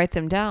I didn't write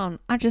them down.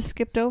 I just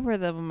skipped over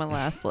them on my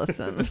last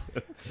listen.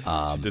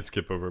 She did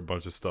skip over a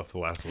bunch of stuff the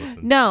last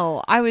listen.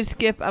 No, I would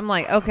skip. I'm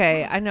like,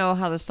 okay, I know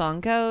how the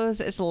song goes.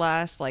 It's the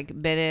last like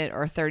minute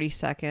or 30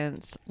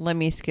 seconds. Let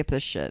me skip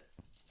this shit.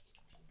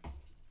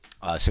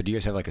 So do you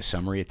guys have like a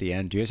summary at the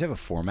end? Do you guys have a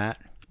format?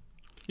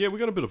 Yeah, we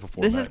got a bit of a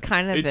format. This is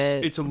kind of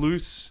it. It's a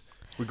loose.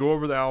 We go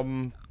over the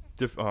album,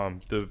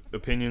 the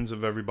opinions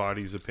of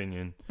everybody's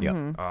opinion. Yeah.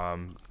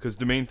 Mm-hmm. Because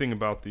the main thing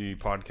about the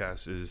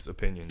podcast is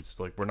opinions.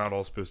 Like, we're not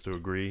all supposed to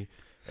agree,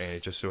 and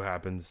it just so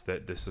happens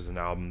that this is an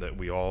album that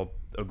we all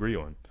agree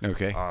on.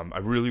 Okay. I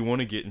really want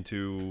to get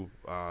into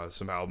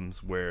some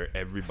albums where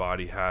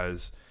everybody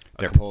has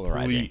They're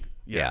polarizing.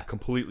 Yeah,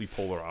 completely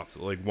polar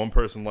opposite. Like, one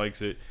person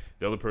likes it,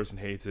 the other person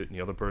hates it, and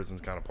the other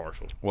person's kind of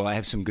partial. Well, I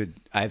have some good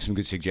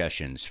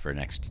suggestions for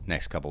next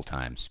couple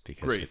times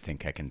because Great. I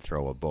think I can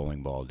throw a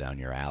bowling ball down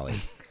your alley.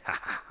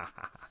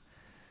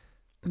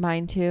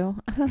 Mine too.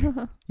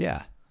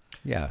 Yeah.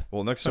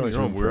 Well, next So time it's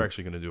you're on, room we're for-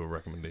 actually going to do a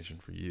recommendation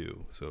for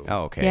you. So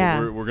Oh, okay. Yeah.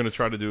 we're going to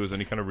try to do as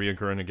any kind of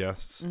reoccurring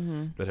guests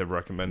that have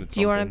recommended Do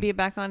something. you want to be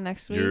back on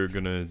next week? You're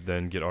going to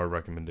then get our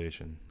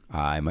recommendation.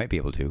 I might be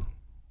able to.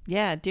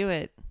 Yeah, do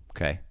it.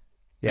 Okay.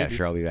 Yeah, Maybe.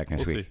 sure. I'll be back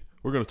next We'll week. see.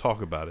 We're going to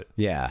talk about it.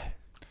 Yeah.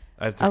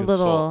 I have to A consult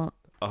little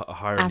a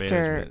higher after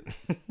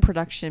management.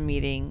 production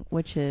meeting,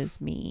 which is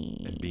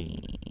me. And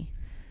Bean.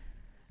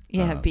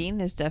 Yeah,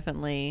 Bean is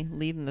definitely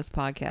leading this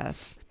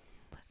podcast.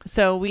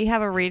 So we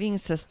have a rating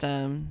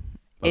system.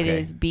 It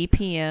Okay. is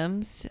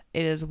BPMs.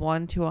 It is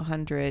 1 to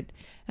 100.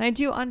 And I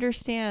do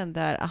understand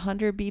that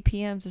 100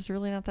 BPMs is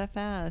really not that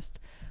fast.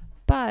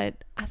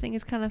 But I think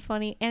it's kind of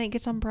funny, and it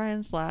gets on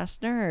Brian's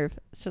last nerve.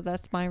 So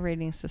that's my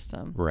rating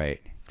system.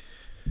 Right.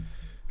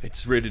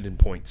 It's rated in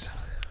points.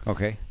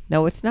 Okay.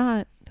 No, it's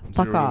not.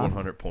 Fuck 0 to off.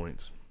 100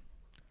 points.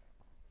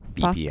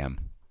 BPM.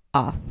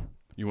 Off.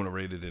 You want to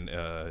rate it in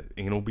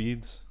anal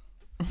beads?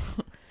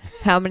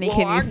 How many can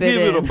you I fit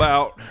give in? it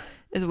about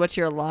Is what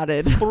you're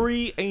allotted.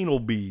 3 anal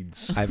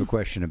beads. I have a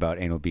question about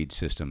anal bead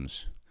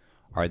systems.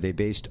 Are they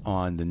based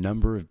on the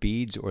number of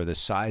beads or the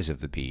size of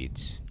the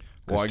beads?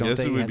 Well, I don't guess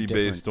they it would have be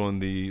different- based on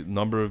the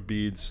number of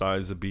beads,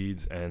 size of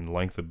beads, and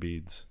length of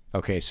beads.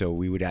 Okay, so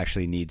we would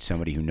actually need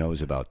somebody who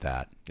knows about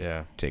that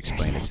Yeah. to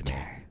explain it to me.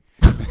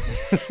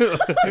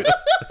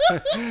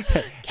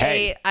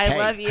 Kate, I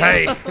love you.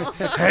 Hey,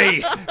 hey.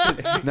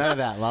 None of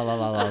that. La la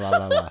la la la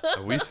la la.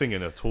 Are we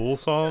singing a Tool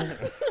song?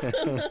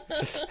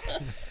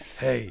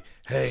 hey,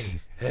 hey,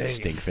 hey.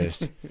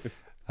 Stinkfist.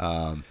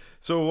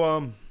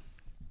 So,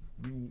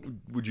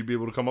 would you be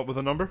able to come up with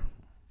a number?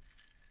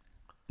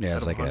 Yeah, it's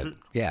Out of like a 100?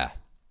 yeah,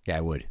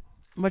 I would.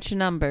 What's your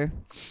number?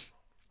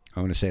 I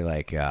want to say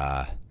like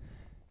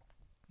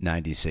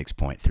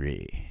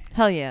 96.3.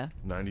 Hell yeah.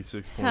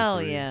 96.3.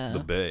 Hell yeah. The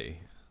Bay.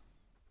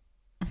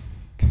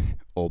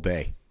 Old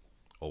Bay.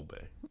 Old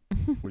Bay.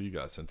 What do you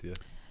got, Cynthia?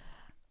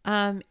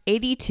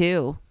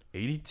 82.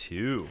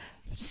 82.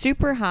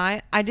 Super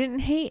high. I didn't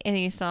hate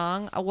any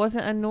song. I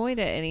wasn't annoyed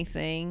at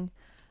anything.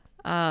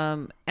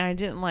 And I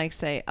didn't like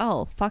say,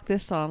 "Oh, fuck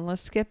this song.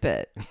 Let's skip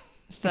it."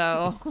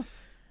 So,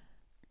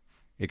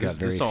 It got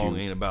very This song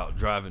few. ain't about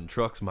driving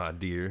trucks, my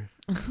dear.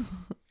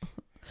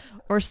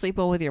 or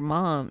sleeping with your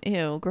mom.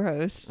 Ew,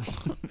 gross.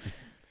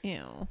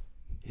 Ew.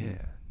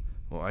 Yeah.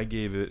 Well, I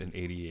gave it an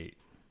 88.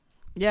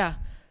 Yeah.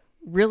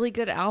 Really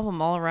good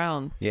album all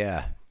around.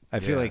 Yeah, I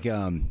feel Yeah. like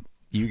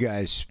you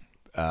guys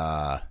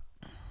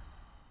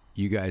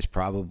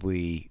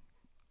probably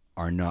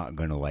are not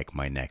gonna like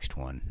my next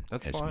one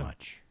That's as fine.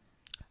 much.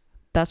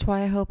 That's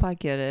why I hope I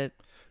get it.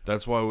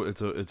 That's why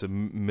it's a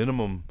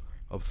minimum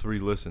of 3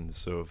 listens.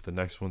 So if the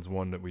next one's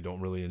one that we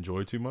don't really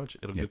enjoy too much,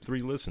 it'll Yep. get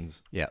 3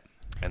 listens. Yeah.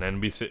 And then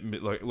be sitting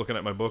like looking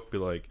at my book, be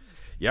like,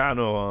 yeah,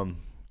 no,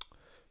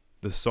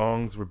 the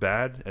songs were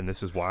bad, and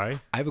this is why.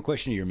 I have a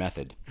question to your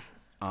method.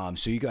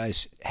 So you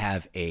guys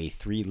have a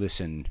 3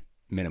 listen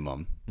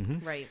minimum.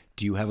 Right.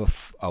 Do you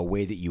have a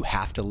way that you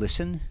have to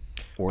listen,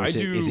 or is I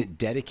is do- it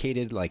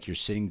dedicated like you're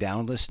sitting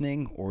down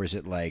listening, or is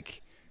it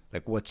like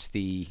what's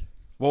the?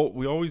 Well,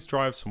 we always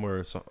drive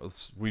somewhere.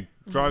 We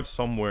drive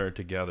somewhere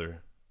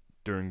together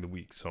during the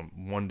week,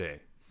 one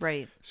day.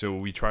 Right. So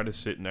we try to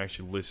sit and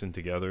actually listen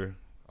together.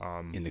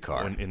 In the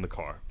car. In the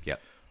car.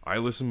 Yep. I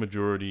listen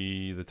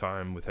majority of the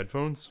time with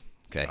headphones.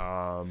 Okay.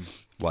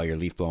 While you're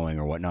leaf blowing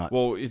or whatnot.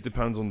 Well, it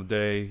depends on the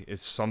day.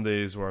 It's some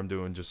days where I'm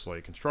doing just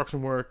like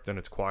construction work, then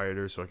it's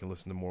quieter, so I can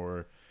listen to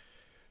more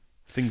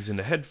things in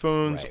the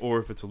headphones. Right. Or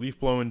if it's a leaf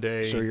blowing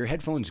day, So are your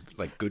headphones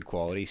like good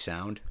quality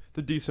sound?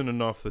 they're decent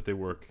enough that they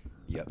work.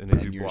 Yep. And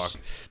they do your block.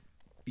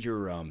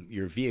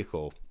 your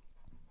vehicle,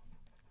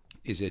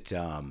 is it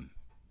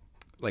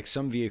like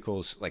some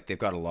vehicles like they've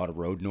got a lot of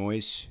road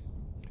noise?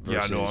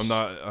 Yeah, no,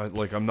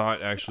 versus- I'm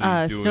not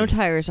actually doing. Snow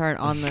tires aren't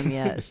on them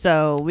yet,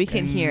 so we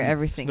can hear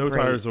everything. Snow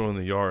great. tires are on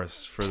the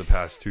Yaris for the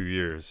past 2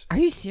 years. Are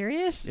you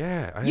serious?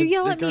 Yeah, You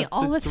yell they at me got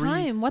all the 3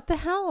 time. What the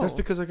hell? That's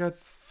because I got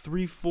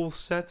 3 full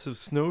sets of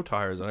snow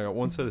tires, and I got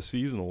 1 set of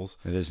seasonals.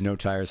 There's no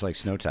tires like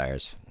snow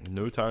tires.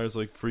 No tires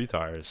like free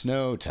tires.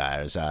 Snow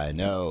tires, I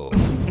know.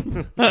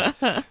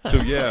 So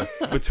yeah,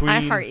 between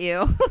I heart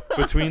you.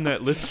 between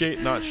that lift gate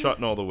not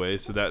shutting all the way,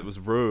 so that was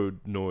road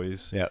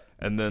noise. Yep.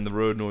 And then the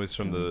road noise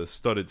from the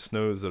studded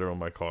snows that are on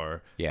my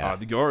car. Yeah.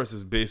 The Yaris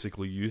is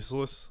basically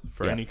useless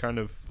for Yep. any kind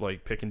of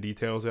like picking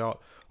details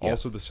out. Yep.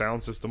 Also, the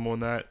sound system on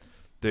that,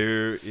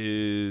 there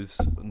is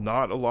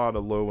not a lot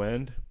of low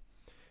end.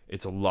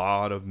 It's a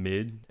lot of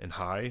mid and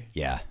high,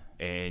 Yeah.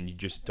 and you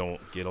just don't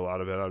get a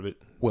lot of it out of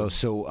it. Well,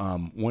 so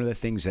one of the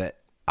things that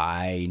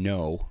I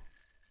know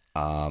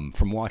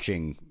from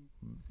watching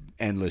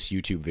endless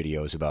YouTube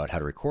videos about how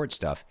to record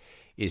stuff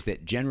is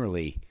that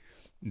generally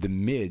the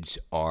mids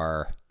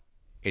are,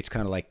 it's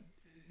kind of like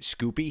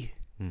scoopy,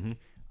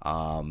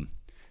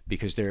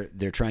 because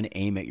they're trying to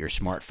aim at your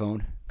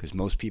smartphone, because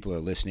most people are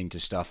listening to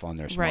stuff on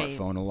their Right.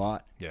 smartphone a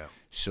lot. Yeah.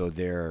 So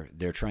they're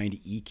trying to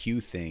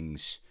EQ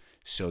things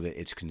so that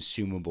it's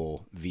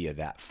consumable via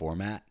that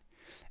format.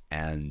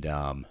 And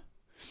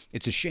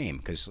it's a shame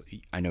because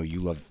I know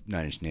you love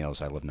Nine Inch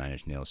Nails. I love Nine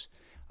Inch Nails.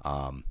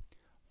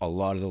 A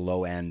lot of the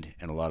low end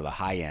and a lot of the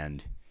high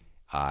end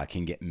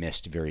can get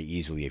missed very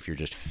easily if you're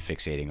just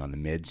fixating on the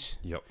mids.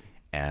 Yep.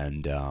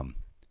 And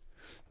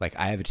like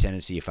I have a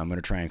tendency, if I'm going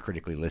to try and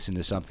critically listen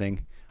to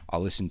something,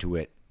 I'll listen to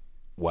it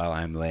while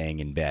I'm laying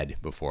in bed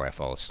before I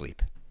fall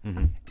asleep.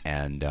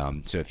 And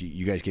so if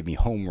you guys give me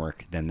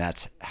homework, then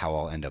that's how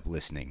I'll end up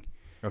listening.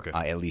 Okay.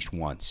 At least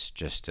once,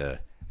 just to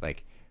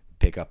like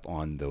pick up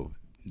on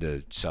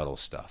the subtle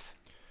stuff.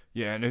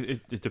 Yeah, and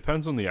it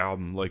depends on the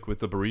album. Like with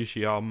the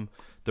Barishi album,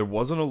 there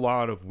wasn't a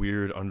lot of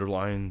weird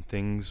underlying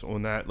things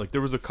on that. Like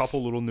there was a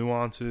couple little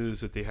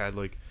nuances that they had.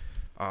 Like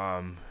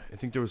I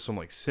think there was some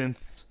like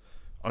synths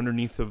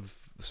underneath of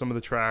some of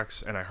the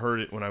tracks, and I heard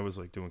it when I was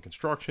like doing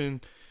construction.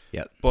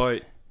 Yep.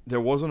 But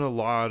there wasn't a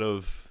lot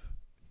of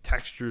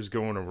textures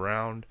going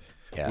around.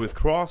 Yeah. With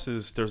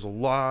Crosses, there's a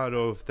lot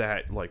of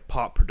that like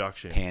pop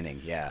production.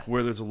 Panning, yeah.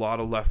 Where there's a lot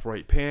of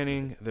left-right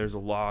panning. There's a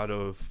lot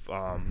of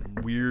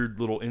weird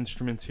little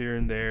instruments here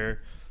and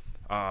there.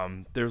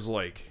 There's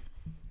like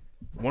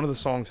one of the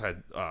songs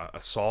had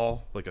a saw,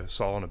 like a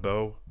saw and a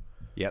bow.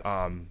 Yep.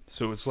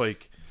 So it's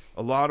like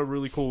a lot of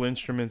really cool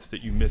instruments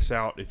that you miss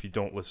out if you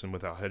don't listen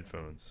without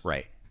headphones.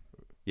 Right.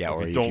 Yeah,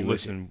 or you if don't you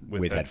listen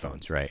with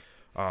headphones, right?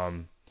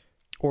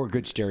 Or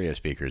good stereo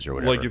speakers or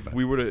whatever. Like if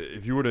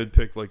you were to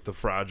pick like The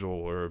Fragile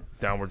or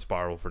Downward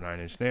Spiral for Nine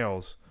Inch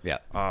Nails, yeah,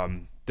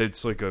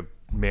 that's like a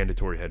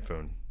mandatory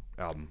headphone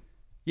album.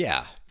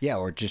 Yeah, yeah,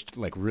 or just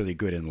like really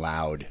good and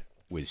loud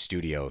with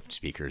studio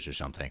speakers or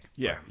something.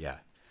 Yeah, yeah.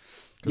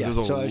 Yeah.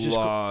 So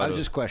I was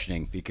just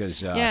questioning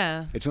because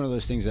it's one of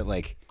those things that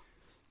like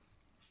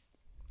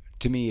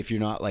to me, if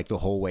you're not like the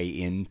whole way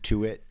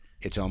into it,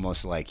 it's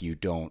almost like you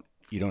don't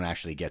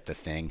actually get the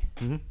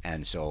thing,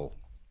 and so.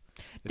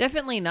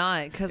 Definitely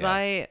not, because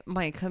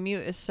my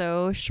commute is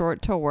so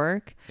short to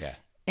work. Yeah.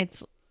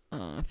 It's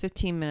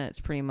 15 minutes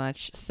pretty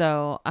much.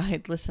 So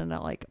I'd listen to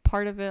like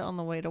part of it on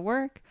the way to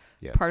work,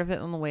 part of it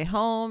on the way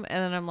home, and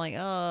then I'm like,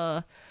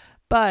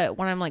 But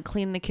when I'm like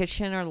cleaning the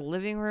kitchen or the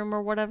living room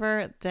or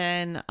whatever,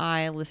 then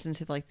I listen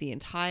to like the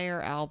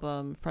entire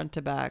album front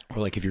to back.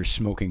 Or like if you're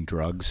smoking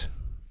drugs.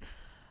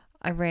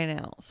 I ran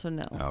out, so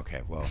no. Okay,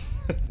 well,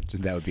 so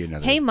that would be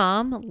another. Hey,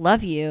 Mom,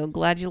 love you.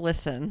 Glad you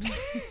listen.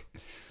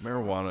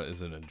 Marijuana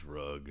isn't a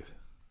drug.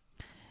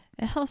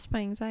 It helps my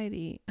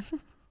anxiety.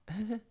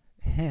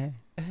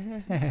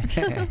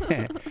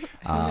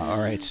 All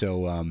right,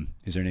 so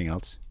is there anything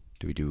else?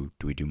 Do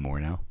we do more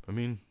now? I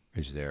mean,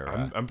 is there?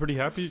 I'm pretty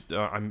happy.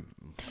 I'm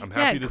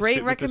happy to great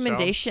sit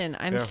recommendation.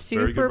 With I'm this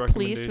super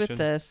pleased with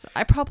this.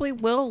 I probably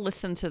will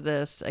listen to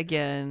this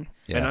again.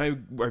 Yeah. And I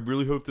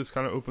really hope this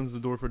kind of opens the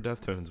door for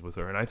Deftones with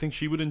her, and I think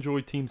she would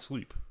enjoy Team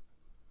Sleep.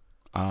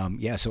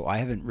 Yeah. So I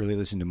haven't really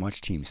listened to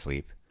much Team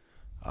Sleep.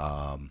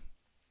 I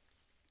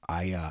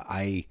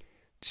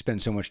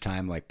spend so much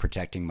time like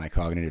protecting my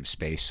cognitive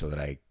space so that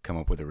I come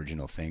up with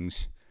original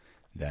things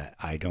that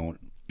I don't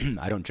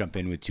jump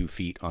in with 2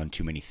 feet on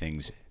too many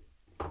things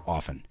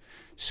often.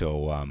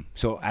 So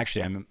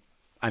actually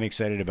I'm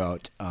excited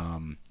about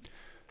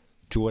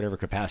to whatever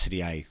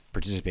capacity I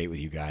participate with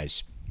you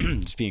guys,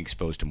 just being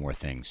exposed to more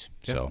things.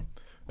 Yeah. So,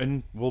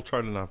 and we'll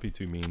try to not be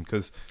too mean,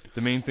 because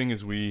the main thing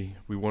is we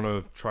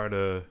want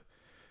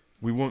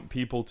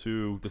people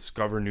to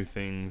discover new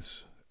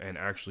things and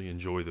actually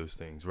enjoy those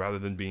things, rather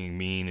than being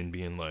mean and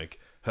being like,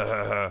 ha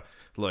ha ha,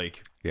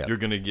 like you're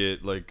gonna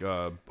get like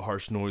a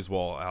Harsh Noise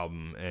Wall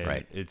album,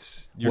 and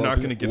you're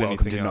not gonna get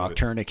anything out of it.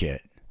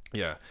 Nocturnicate.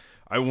 Yeah,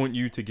 I want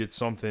you to get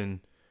something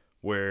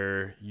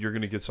where you're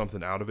gonna get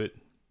something out of it,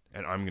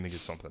 and I'm gonna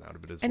get something out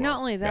of it as well. And not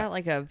only that,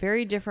 like a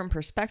very different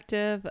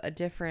perspective,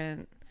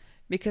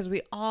 because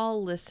we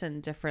all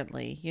listen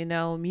differently. You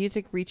know,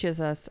 music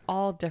reaches us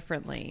all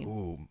differently.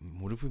 Ooh,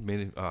 what if we made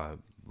it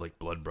like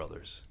Blood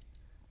Brothers?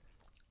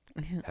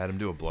 Had him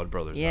do a Blood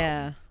Brothers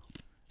album.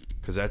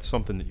 Because that's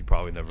something that you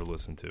probably never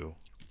listened to.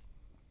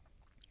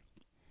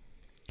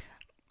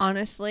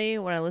 Honestly,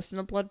 when I listen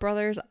to Blood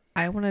Brothers,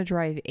 I want to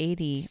drive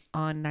 80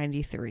 on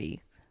 93.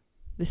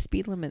 The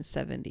speed limit's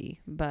 70,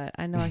 but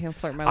I know I can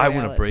flirt my way out of that ticket.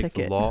 I want to break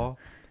the law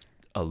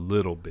a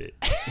little bit.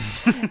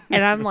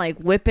 And I'm like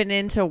whipping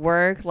into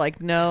work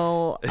like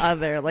no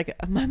other. Like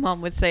my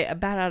mom would say, a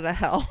bat out of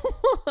hell.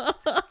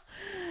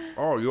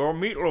 Oh, you're a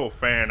Meatloaf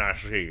fan, I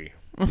see.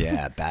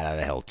 Yeah, Bat Out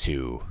of Hell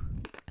 2.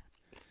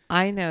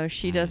 I know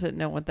she doesn't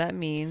know what that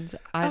means.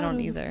 I don't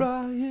either.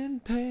 Frying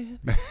pan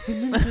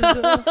into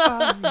the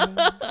fire.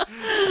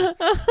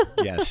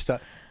 Yeah,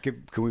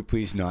 can we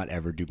please not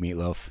ever do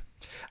Meatloaf?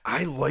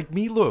 I like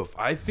Meatloaf.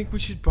 I think we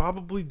should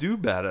probably do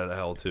Bat Out of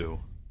Hell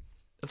too.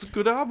 That's a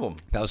good album.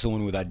 That was the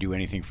one with I'd Do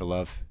Anything for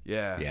Love.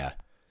 Yeah. Yeah.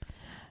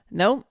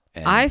 Nope.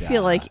 And, I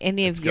feel like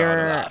any of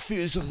your life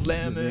is a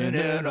lemon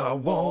and I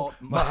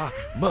want my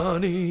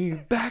money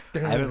back. I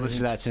haven't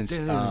listened to that since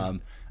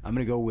I'm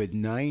gonna go with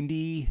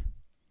 95.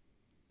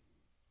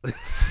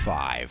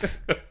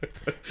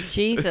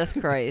 Jesus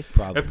Christ.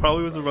 It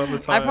probably was around the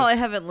time. I probably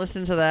haven't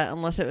listened to that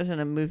unless it was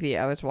in a movie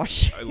I was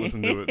watching. I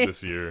listened to it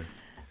this year.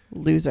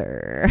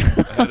 Loser. I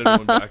had it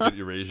on back at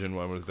Eurasian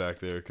when I was back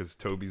there, because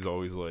Toby's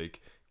always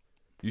like,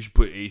 you should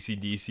put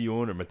AC/DC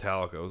on or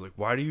Metallica. I was like,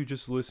 why do you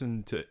just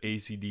listen to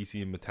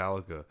AC/DC and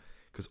Metallica?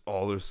 Because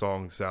all their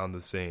songs sound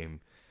the same.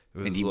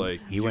 It was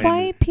white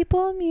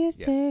people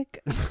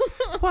music. Yeah.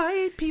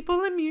 White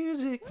people and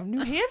music from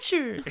New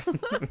Hampshire.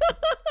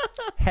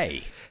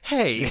 Hey.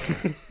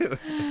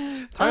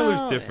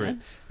 Tyler's different.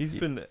 Man. He's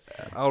been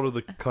out of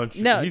the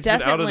country. No, he's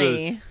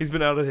definitely. He's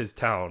been out of his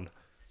town.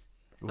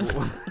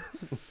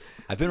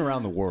 I've been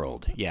around the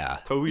world. Yeah.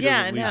 Toby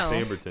doesn't leave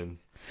Samberton.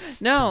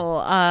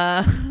 No,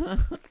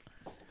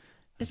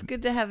 it's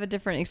good to have a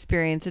different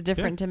experience, a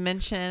different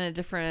dimension, a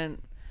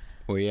different.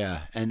 Well,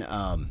 yeah, and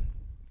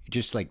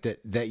just like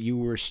that you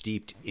were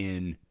steeped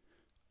in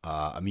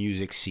a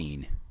music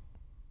scene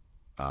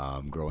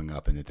growing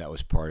up, and that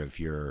was part of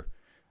your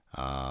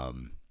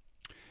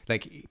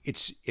like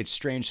it's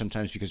strange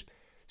sometimes because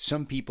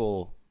some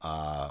people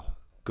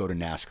go to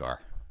NASCAR,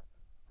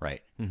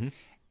 right? Mm-hmm.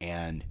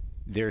 And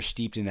they're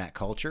steeped in that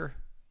culture,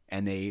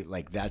 and they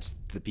like that's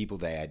the people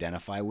they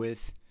identify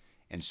with,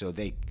 and so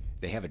they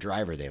have a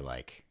driver they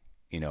like,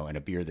 and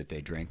a beer that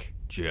they drink.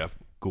 Jeff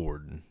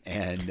Gordon.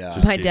 And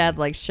My dad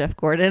likes Chef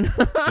Gordon.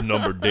 The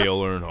number Dale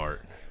Earnhardt.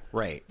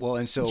 right. Well,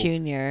 and so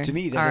Junior. to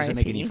me that doesn't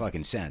make any RIP.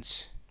 fucking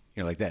sense.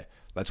 Like that.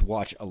 Let's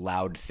watch a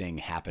loud thing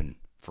happen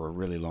for a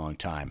really long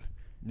time.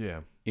 Yeah.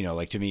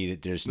 Like to me,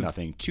 there's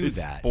nothing to It's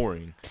that.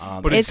 boring.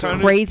 But it's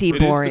kind crazy it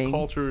boring. Is the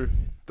culture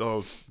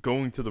of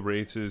going to the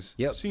races.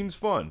 Yep. Seems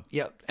fun.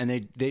 Yep,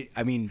 and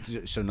I mean,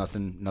 so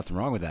nothing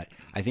wrong with that.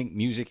 I think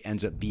music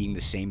ends up being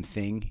the same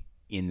thing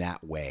in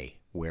that way,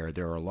 where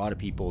there are a lot of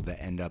people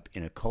that end up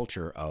in a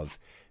culture of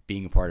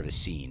being a part of a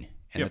scene,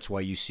 and Yep. that's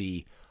why you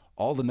see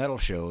all the metal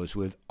shows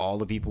with all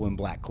the people in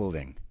black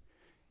clothing,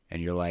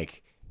 and you're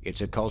like, it's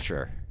a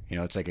culture.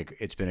 It's like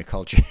it's been a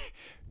culture.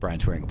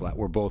 Brian's wearing black.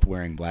 We're both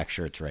wearing black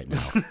shirts right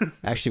now.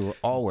 Actually, we're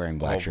all wearing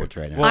black shirts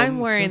right now. Well, I'm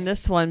wearing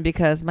this one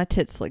because my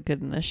tits look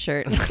good in this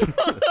shirt.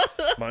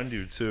 Mine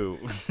do too.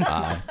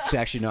 It's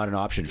actually not an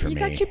option for You me.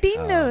 got your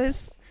bean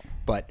nose.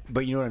 But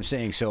you know what I'm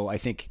saying? So I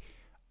think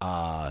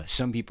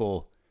some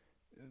people,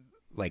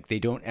 like, they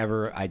don't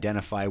ever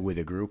identify with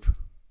a group.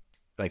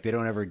 Like, they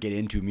don't ever get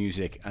into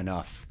music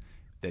enough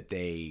that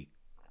they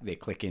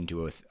click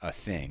into a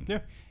thing. Yeah.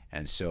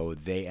 And so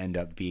they end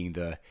up being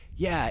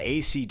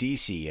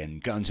AC/DC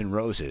and Guns N'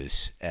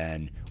 Roses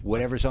and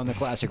whatever's on the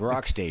classic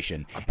rock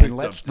station. And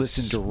let's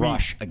listen to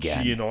Rush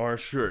again. G&R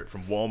shirt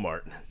from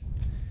Walmart.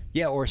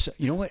 Yeah, or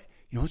you know what?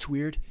 You know what's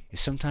weird is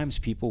sometimes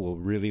people will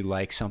really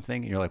like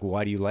something, and you're like, well,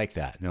 why do you like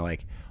that? And they're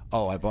like,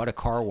 oh, I bought a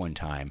car one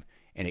time,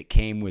 and it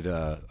came with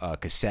a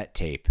cassette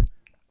tape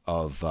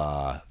of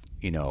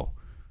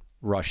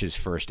Rush's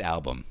first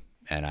album,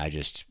 and I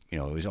just it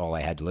was all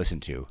I had to listen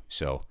to,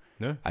 so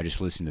Yeah. I just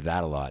listened to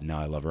that a lot. And now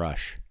I love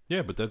Rush.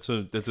 Yeah, but that's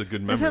a good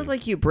It memory. sounds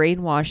like you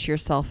brainwash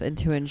yourself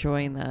into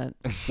enjoying that.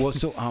 Well,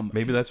 so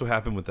Maybe that's what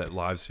happened with that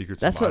live Secrets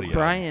That's of what Body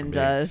Brian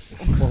album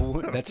for me. does.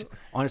 well, that's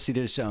honestly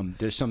there's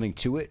something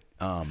to it.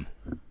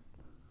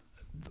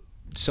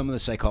 Some of the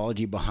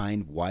psychology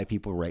behind why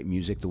people write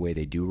music the way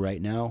they do right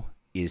now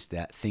is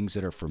that things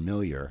that are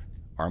familiar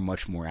are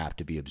much more apt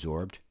to be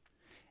absorbed.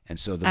 And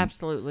so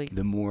Absolutely.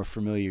 the more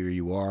familiar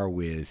you are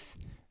with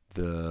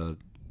the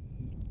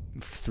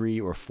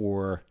 3 or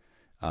 4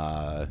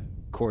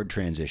 chord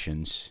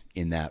transitions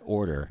in that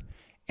order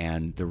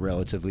and the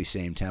relatively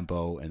same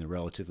tempo and the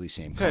relatively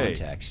same Hey,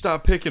 context.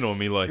 stop picking on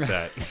me like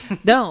that.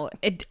 No,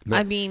 But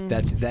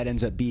that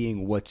ends up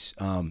being what's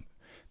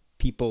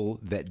people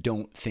that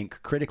don't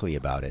think critically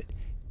about it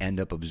end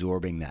up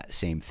absorbing that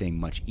same thing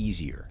much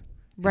easier.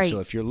 And Right. so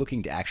if you're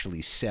looking to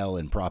actually sell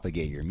and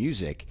propagate your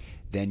music,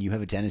 then you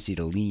have a tendency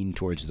to lean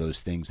towards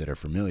those things that are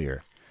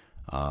familiar.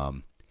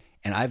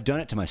 And I've done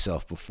it to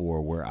myself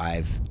before where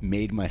I've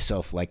made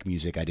myself like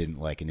music I didn't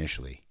like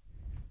initially.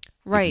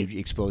 right. If you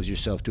expose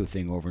yourself to a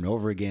thing over and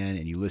over again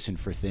and you listen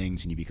for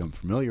things and you become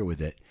familiar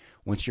with it,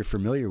 once you're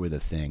familiar with a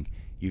thing,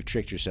 you've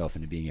tricked yourself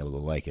into being able to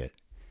like it.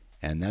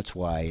 And that's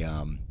why,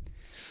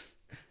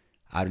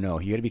 I don't know,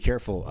 you got to be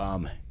careful.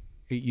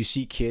 You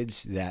see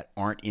kids that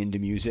aren't into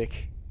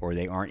music or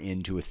they aren't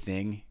into a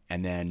thing,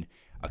 and then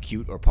a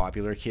cute or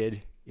popular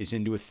kid is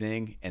into a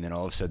thing, and then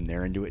all of a sudden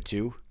they're into it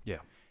too. Yeah.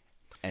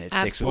 And it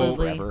sticks with them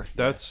Absolutely. forever.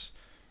 That's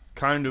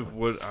kind of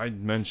what I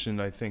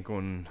mentioned, I think,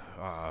 on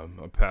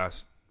a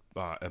past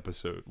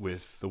episode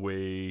with the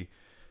way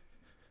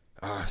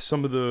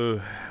some of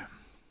the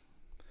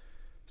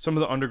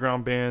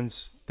underground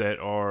bands that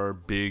are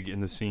big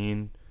in the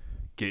scene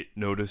get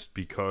noticed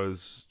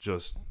because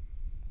just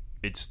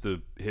it's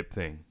the hip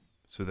thing.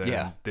 So then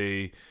Yeah.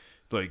 they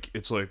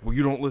it's like, well,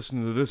 you don't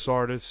listen to this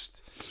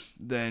artist,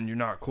 then you're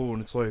not cool.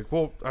 And it's like,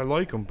 well, I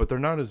like them, but they're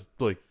not as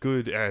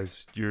good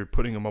as you're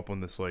putting them up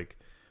on this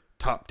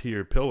top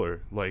tier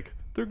pillar. Like,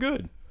 they're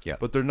good, Yeah.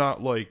 but they're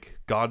not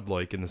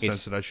godlike in the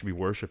sense that I should be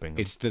worshiping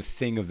them. It's the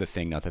thing of the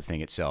thing, not the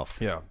thing itself.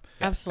 Yeah.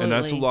 Absolutely.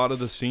 And that's a lot of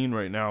the scene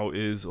right now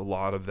is a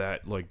lot of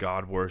that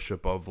God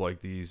worship of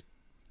these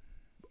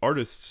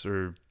artists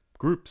or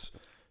groups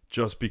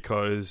just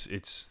because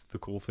it's the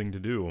cool thing to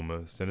do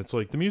almost. And it's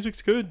the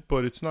music's good,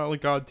 but it's not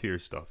God tier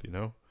stuff,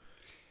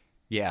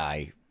 Yeah,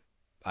 I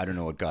don't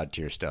know what God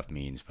tier stuff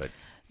means, but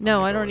No,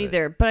 I'm I gonna go don't with it.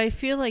 either. But I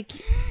feel like,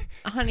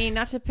 honey,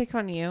 not to pick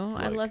on you.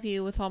 I Like love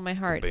you with all my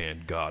heart.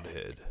 Band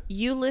Godhead.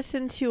 You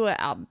listen to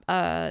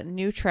a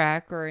new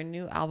track or a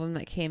new album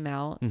that came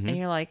out, Mm-hmm. and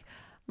you're like,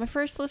 my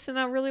first listen,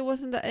 I really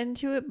wasn't that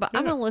into it, but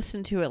I'm going to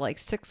listen to it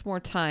 6 more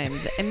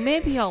times, and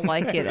maybe I'll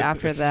like it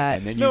after that.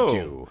 And then No. you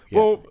do. Yeah.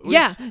 Well, at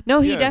Yeah, least-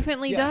 no, he yeah.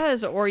 definitely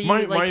does. Or you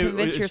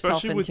convince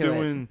yourself especially with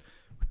into it.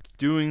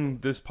 doing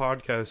this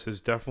podcast has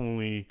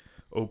definitely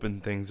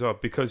opened things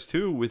up because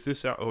too with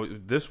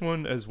this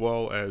one as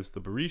well as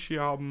the Barishi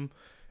album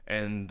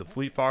and the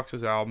Fleet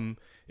Foxes album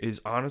is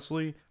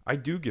honestly I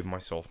do give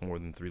myself more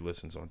than 3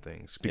 listens on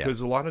things because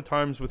a lot of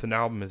times with an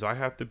album is I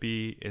have to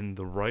be in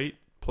the right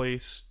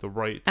place, the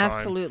right time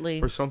Absolutely.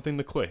 for something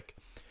to click.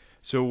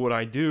 So what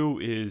I do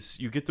is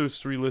you get those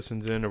 3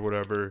 listens in or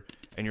whatever,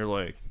 and you're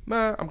like,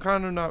 "Man, I'm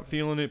kind of not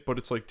feeling it," but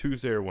it's like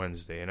Tuesday or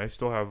Wednesday, and I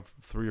still have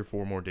 3 or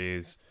 4 more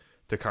days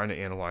to kind of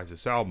analyze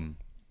this album.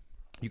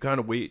 You kind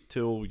of wait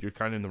till you're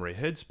kind of in the right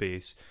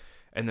headspace,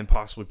 and then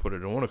possibly put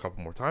it on a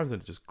couple more times,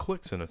 and it just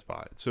clicks in a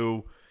spot.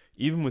 So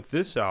even with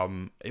this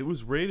album, it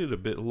was rated a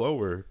bit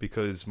lower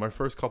because my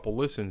first couple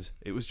listens,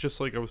 it was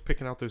just like I was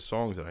picking out those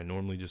songs that I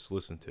normally just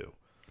listen to.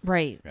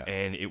 Right. Yeah.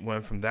 And it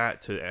went from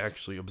that to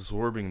actually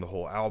absorbing the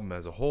whole album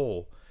as a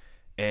whole.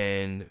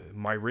 And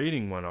my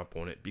rating went up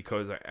on it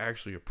because I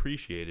actually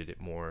appreciated it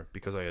more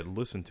because I had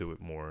listened to it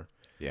more.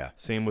 Yeah.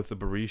 Same with the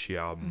Barishi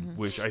album,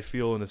 which I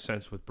feel in a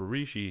sense with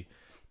Barishi,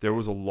 there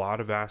was a lot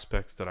of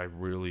aspects that I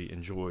really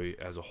enjoy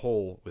as a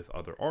whole with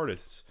other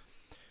artists.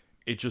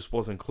 It just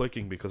wasn't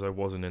clicking because I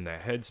wasn't in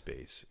that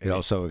headspace. It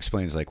also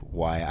explains like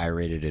why I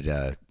rated it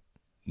a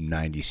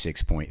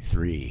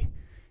 96.3.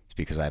 It's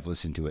because I've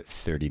listened to it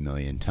 30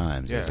 million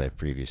times, as I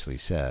previously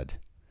said.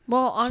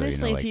 Well,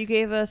 honestly, like, if you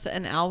gave us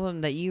an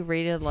album that you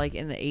rated like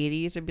in the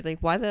 80s, I'd be like,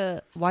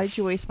 why'd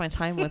you waste my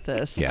time with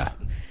this? Yeah.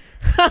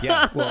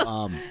 Yeah.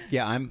 Well,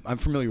 I'm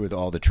familiar with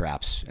all the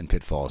traps and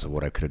pitfalls of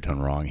what I could have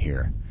done wrong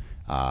here.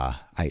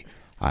 I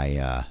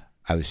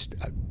was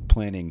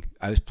planning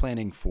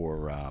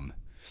for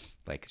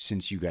like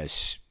since you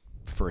guys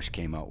first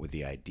came out with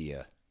the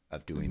idea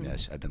of doing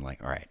this, I've been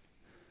like, all right,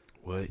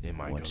 what am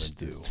I going to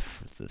do?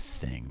 The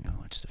thing?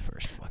 What's the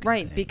first fucking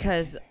Right, thing?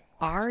 because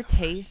our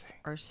tastes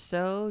are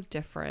so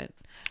different.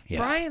 Yeah.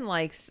 Brian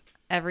likes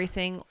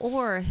everything,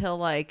 or he'll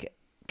like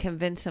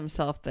convince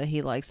himself that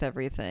he likes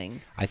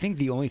everything. I think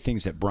the only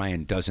things that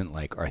Brian doesn't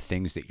like are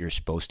things that you're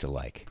supposed to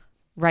like.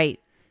 Right.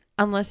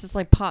 Unless it's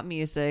like pop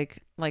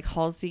music, like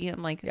Halsey.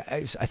 I'm like, Yeah,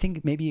 I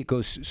think maybe it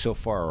goes so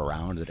far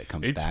around that it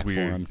comes It's back weird.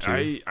 for him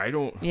too. I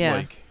don't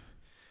like.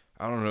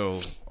 I don't know.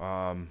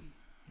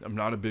 I'm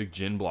not a big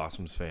Gin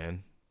Blossoms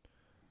fan.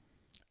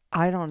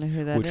 I don't know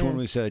who that is. Which one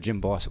was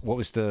Jim Boss? What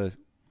was the?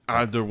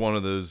 They're one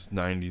of those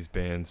 '90s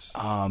bands.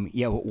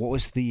 Yeah. What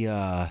was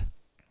the?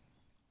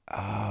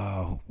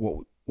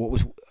 What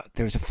was?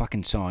 There was a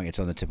fucking song. It's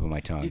on the tip of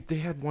my tongue. They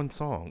had one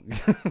song.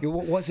 Yeah,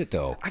 what was it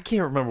though? I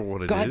can't remember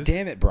what it is. God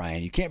damn it,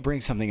 Brian! You can't bring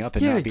something up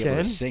and Yeah, not be I able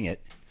to can. sing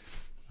it.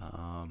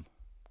 It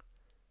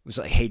was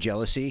like "Hey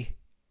Jealousy."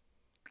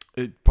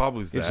 It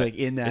probably is that. It's like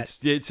in that.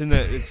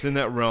 It's in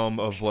that realm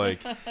of like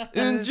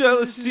in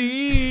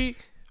jealousy,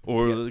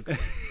 or like,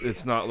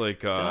 it's not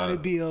like. Thought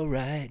it'd be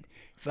alright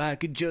if I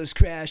could just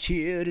crash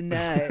here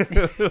tonight.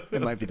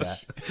 It might be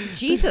that.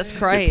 Jesus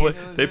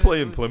Christ. They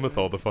play in Plymouth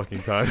all the fucking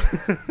time.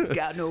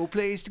 Got no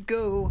place to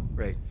go.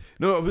 Right.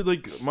 No, but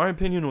like my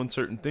opinion on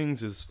certain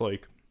things is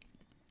like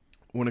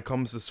when it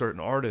comes to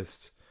certain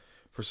artists,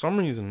 for some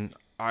reason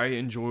I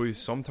enjoy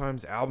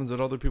sometimes albums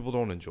that other people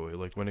don't enjoy.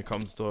 Like when it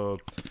comes to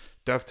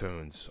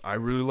Deftones, I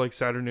really like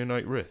Saturday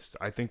Night Wrist.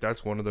 I think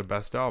that's one of their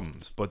best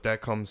albums, but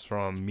that comes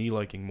from me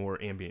liking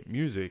more ambient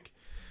music.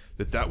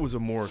 That was a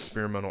more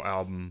experimental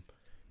album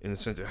in the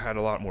sense it had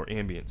a lot more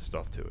ambient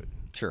stuff to it.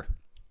 Sure.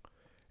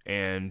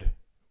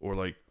 Or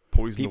like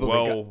Poison the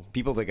Well.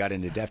 People that got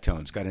into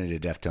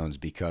Deftones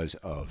because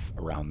of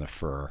Around the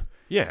Fur.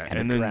 Yeah,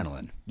 and then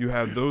Adrenaline. You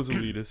have those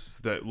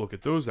elitists that look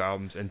at those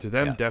albums, and to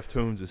them, Yeah.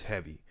 Deftones is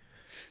heavy.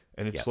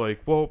 And it's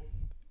like, well,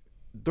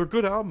 they're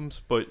good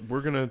albums, but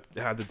we're going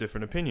to have the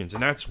different opinions.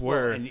 And that's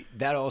where... Well, and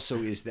that also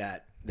is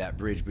that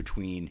bridge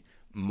between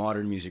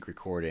modern music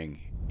recording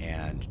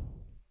and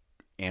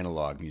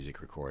analog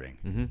music recording.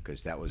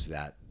 Because that was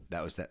that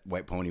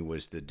White Pony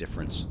was the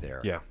difference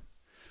there. Yeah.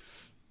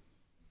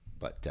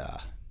 But,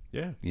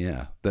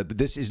 yeah. But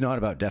this is not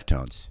about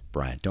Deftones,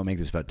 Brian. Don't make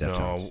this about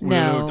Deftones.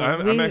 No.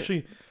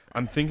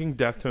 I'm thinking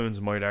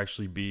Deftones might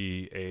actually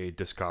be a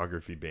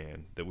discography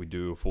band that we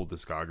do a full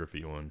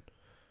discography on,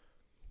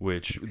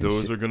 which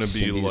those are going to be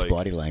Cynthia's like...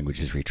 body language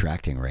is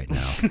retracting right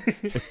now.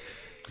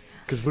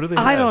 Because what do they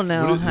I have? don't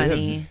know, What do they have?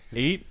 honey.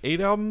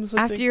 Eight albums,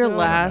 I After think your now?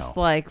 last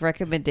like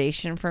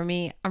recommendation for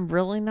me, I'm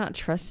really not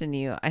trusting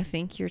you. I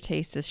think your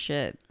taste is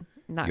shit.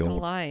 Not Your gonna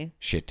lie.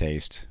 Shit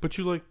taste. But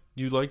you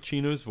like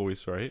Chino's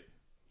voice, right?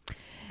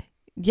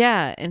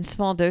 Yeah, in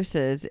small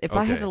doses. If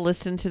I had Okay. to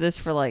listen to this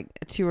for like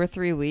 2 or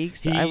 3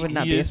 weeks, I would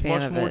not be a fan He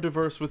is of much more it.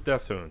 diverse with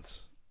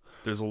Deftones.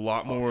 There's a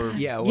lot more.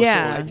 Yeah, well,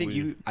 Yeah. So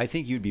I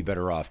think you'd be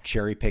better off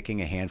cherry picking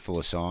a handful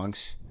of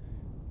songs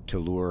to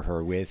lure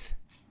her with,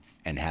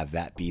 and have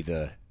that be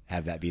the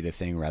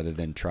thing rather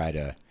than try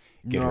to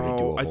get her to do a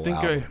whole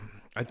album.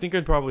 I think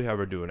I'd probably have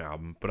her do an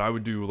album, but I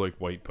would do like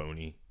White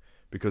Pony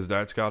because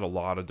that's got a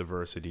lot of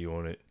diversity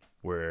on it.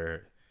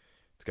 Where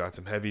it's got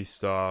some heavy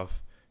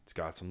stuff, it's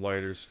got some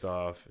lighter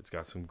stuff, it's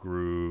got some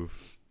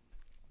groove.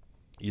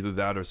 Either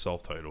that or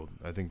self-titled.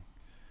 I think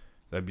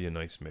that'd be a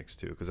nice mix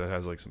too because it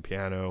has like some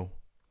piano.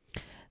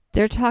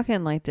 They're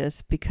talking like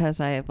this because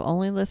I have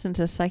only listened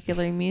to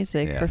secular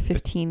music Yeah. for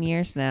 15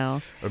 years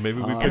now. Or maybe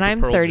we pick And a I'm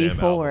Pearl Jam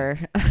 34.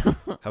 album.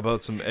 How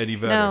about some Eddie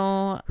Vedder?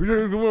 No.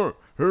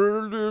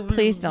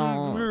 Please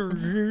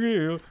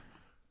don't.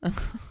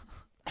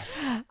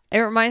 It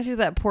reminds me of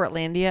that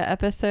Portlandia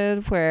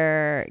episode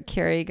where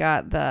Carrie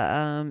got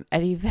the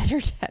Eddie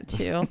Vedder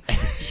tattoo.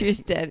 She was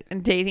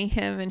dating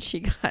him, and she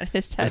got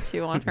his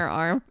tattoo on her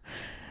arm.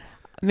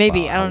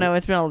 Maybe. I don't know.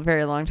 It's been a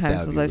very long time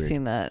since I've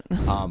seen that.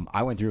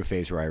 I went through a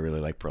phase where I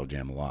really liked Pearl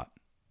Jam a lot.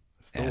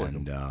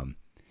 And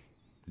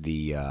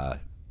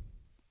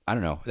I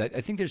don't know.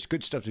 I think there's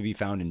good stuff to be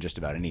found in just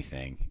about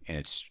anything, and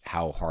it's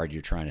how hard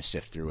you're trying to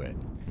sift through it.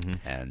 Mm-hmm.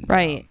 And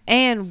right.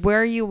 And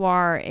where you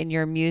are in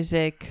your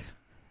music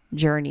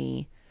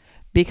journey,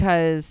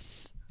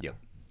 because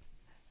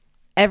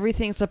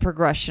everything's a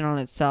progression on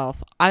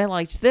itself. I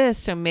liked this,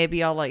 so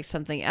maybe I'll like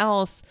something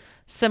else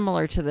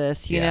similar to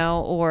this, you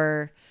know,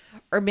 or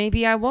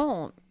maybe I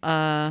won't.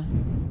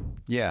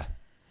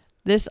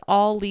 This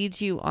all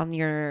leads you on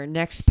your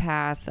next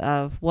path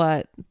of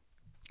what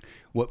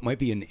might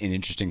be an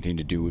interesting thing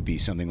to do would be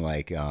something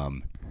like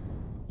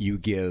you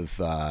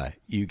give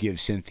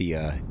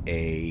Cynthia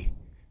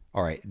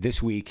all right,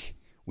 this week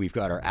we've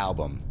got our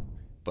album,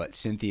 but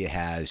Cynthia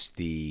has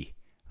the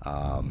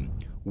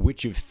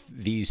which of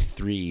these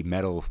 3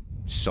 metal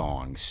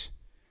songs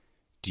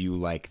do you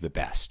like the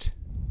best?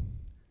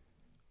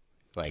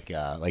 Like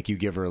you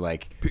give her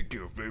like, pick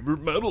your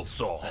favorite metal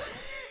song.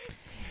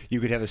 You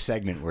could have a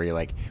segment where you're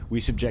like, we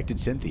subjected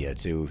Cynthia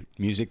to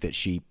music that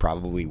she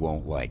probably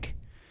won't like,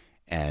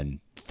 and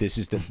this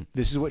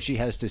is what she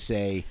has to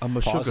say.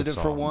 Positive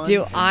for one.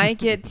 Do I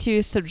get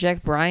to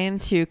subject Brian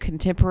to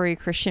contemporary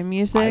Christian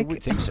music? I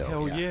would think so.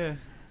 Hell yeah.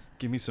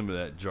 Give me some of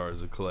that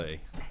Jars of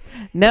Clay.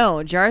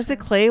 No, Jars of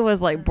Clay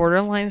was like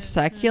borderline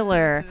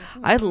secular.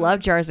 I love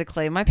Jars of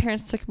Clay. My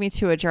parents took me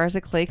to a Jars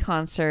of Clay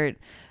concert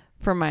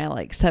for my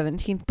like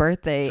 17th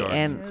birthday.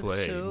 Jars of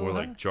Clay, more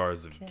like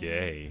Jars of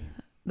Gay.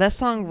 That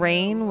song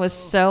Rain was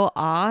so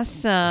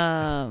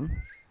awesome.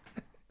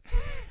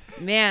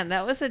 Man,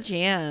 that was the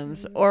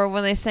jams. Or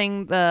when they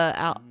sang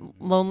the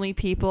Lonely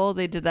People,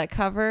 they did that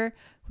cover,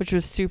 which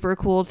was super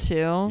cool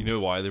too. You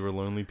know why they were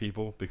lonely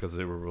people? Because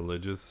they were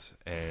religious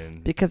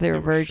and because they were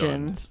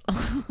virgins.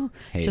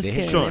 Hey, just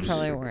kidding, they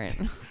probably weren't.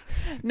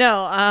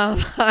 No,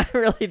 I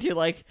really do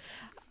like.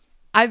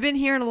 I've been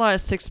hearing a lot of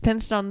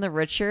Sixpence None the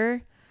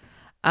Richer,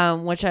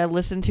 which I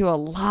listen to a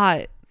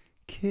lot.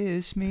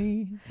 Kiss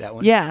me. That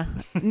one? Yeah.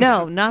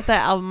 No, not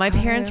that album. My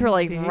parents were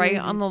like right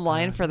on the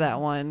line for that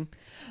one.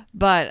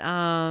 But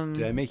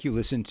did I make you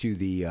listen to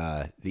the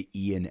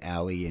Ian,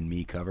 Allie, and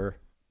me cover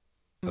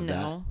of no.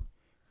 that?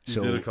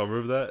 You did a cover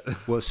of that?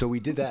 Well, so we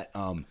did that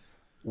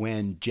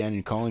when Jen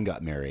and Colin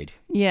got married.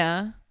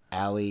 Yeah.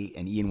 Allie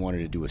and Ian wanted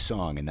to do a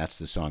song, and that's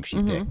the song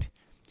she picked.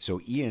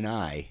 So Ian and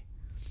I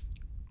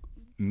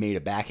made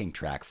a backing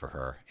track for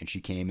her, and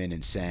she came in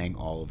and sang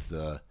all of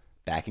the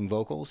backing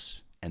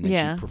vocals, and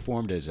then she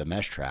performed as a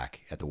mesh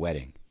track at the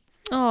wedding.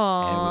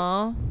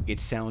 Aww. It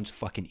sounds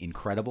fucking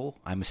incredible.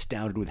 I'm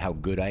astounded with how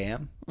good I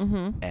am.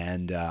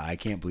 And I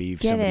can't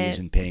believe somebody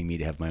isn't paying me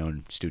to have my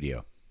own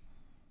studio.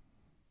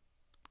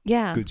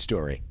 Yeah. Good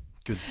story.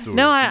 Good story.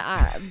 No,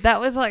 I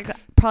that was like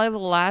probably the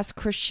last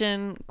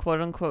Christian,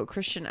 quote unquote,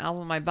 Christian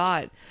album I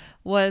bought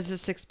was the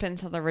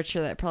Sixpence None the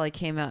Richer that probably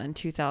came out in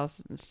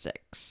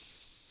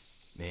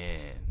 2006. Man,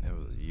 that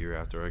was a year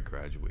after I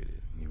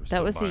graduated.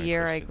 That was the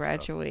year I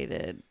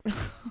graduated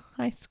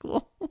high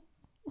school.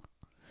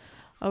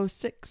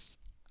 06.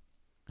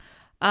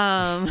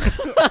 What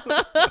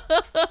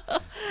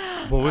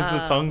was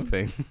the tongue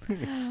thing?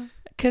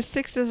 Because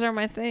 6s are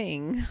my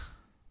thing.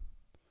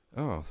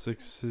 Oh,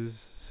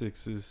 sixes.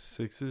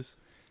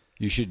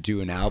 You should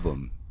do an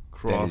album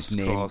that is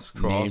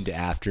named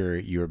after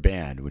your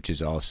band, which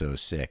is also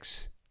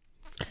 6.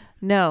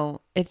 No,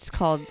 it's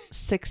called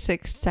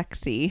 66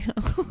 Sexy.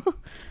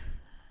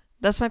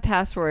 That's my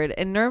password.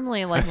 And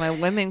normally, like, my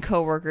women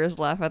coworkers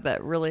laugh at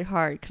that really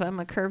hard because I'm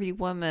a curvy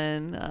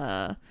woman.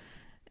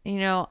 You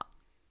know,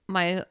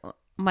 my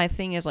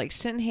thing is like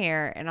sin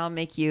hair, and I'll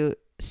make you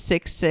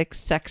 66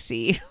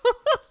 Sexy.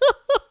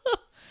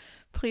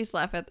 Please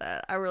laugh at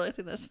that. I really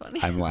think that's funny.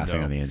 I'm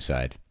laughing on the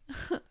inside.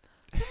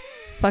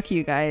 Fuck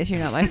you guys. You're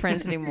not my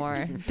friends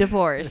anymore.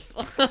 Divorce.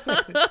 Do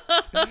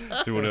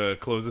you want to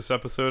close this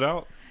episode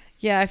out?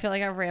 Yeah, I feel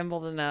like I've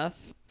rambled enough.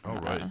 All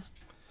right.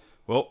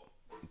 Well,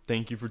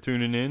 thank you for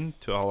tuning in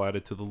to I'll Add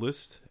It to the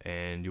List,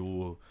 and you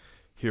will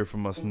hear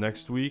from us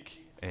next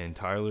week. And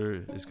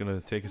Tyler is going to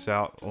take us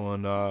out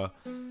on the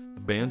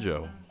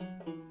banjo.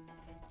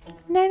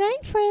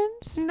 Night-night,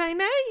 friends.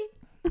 Night-night.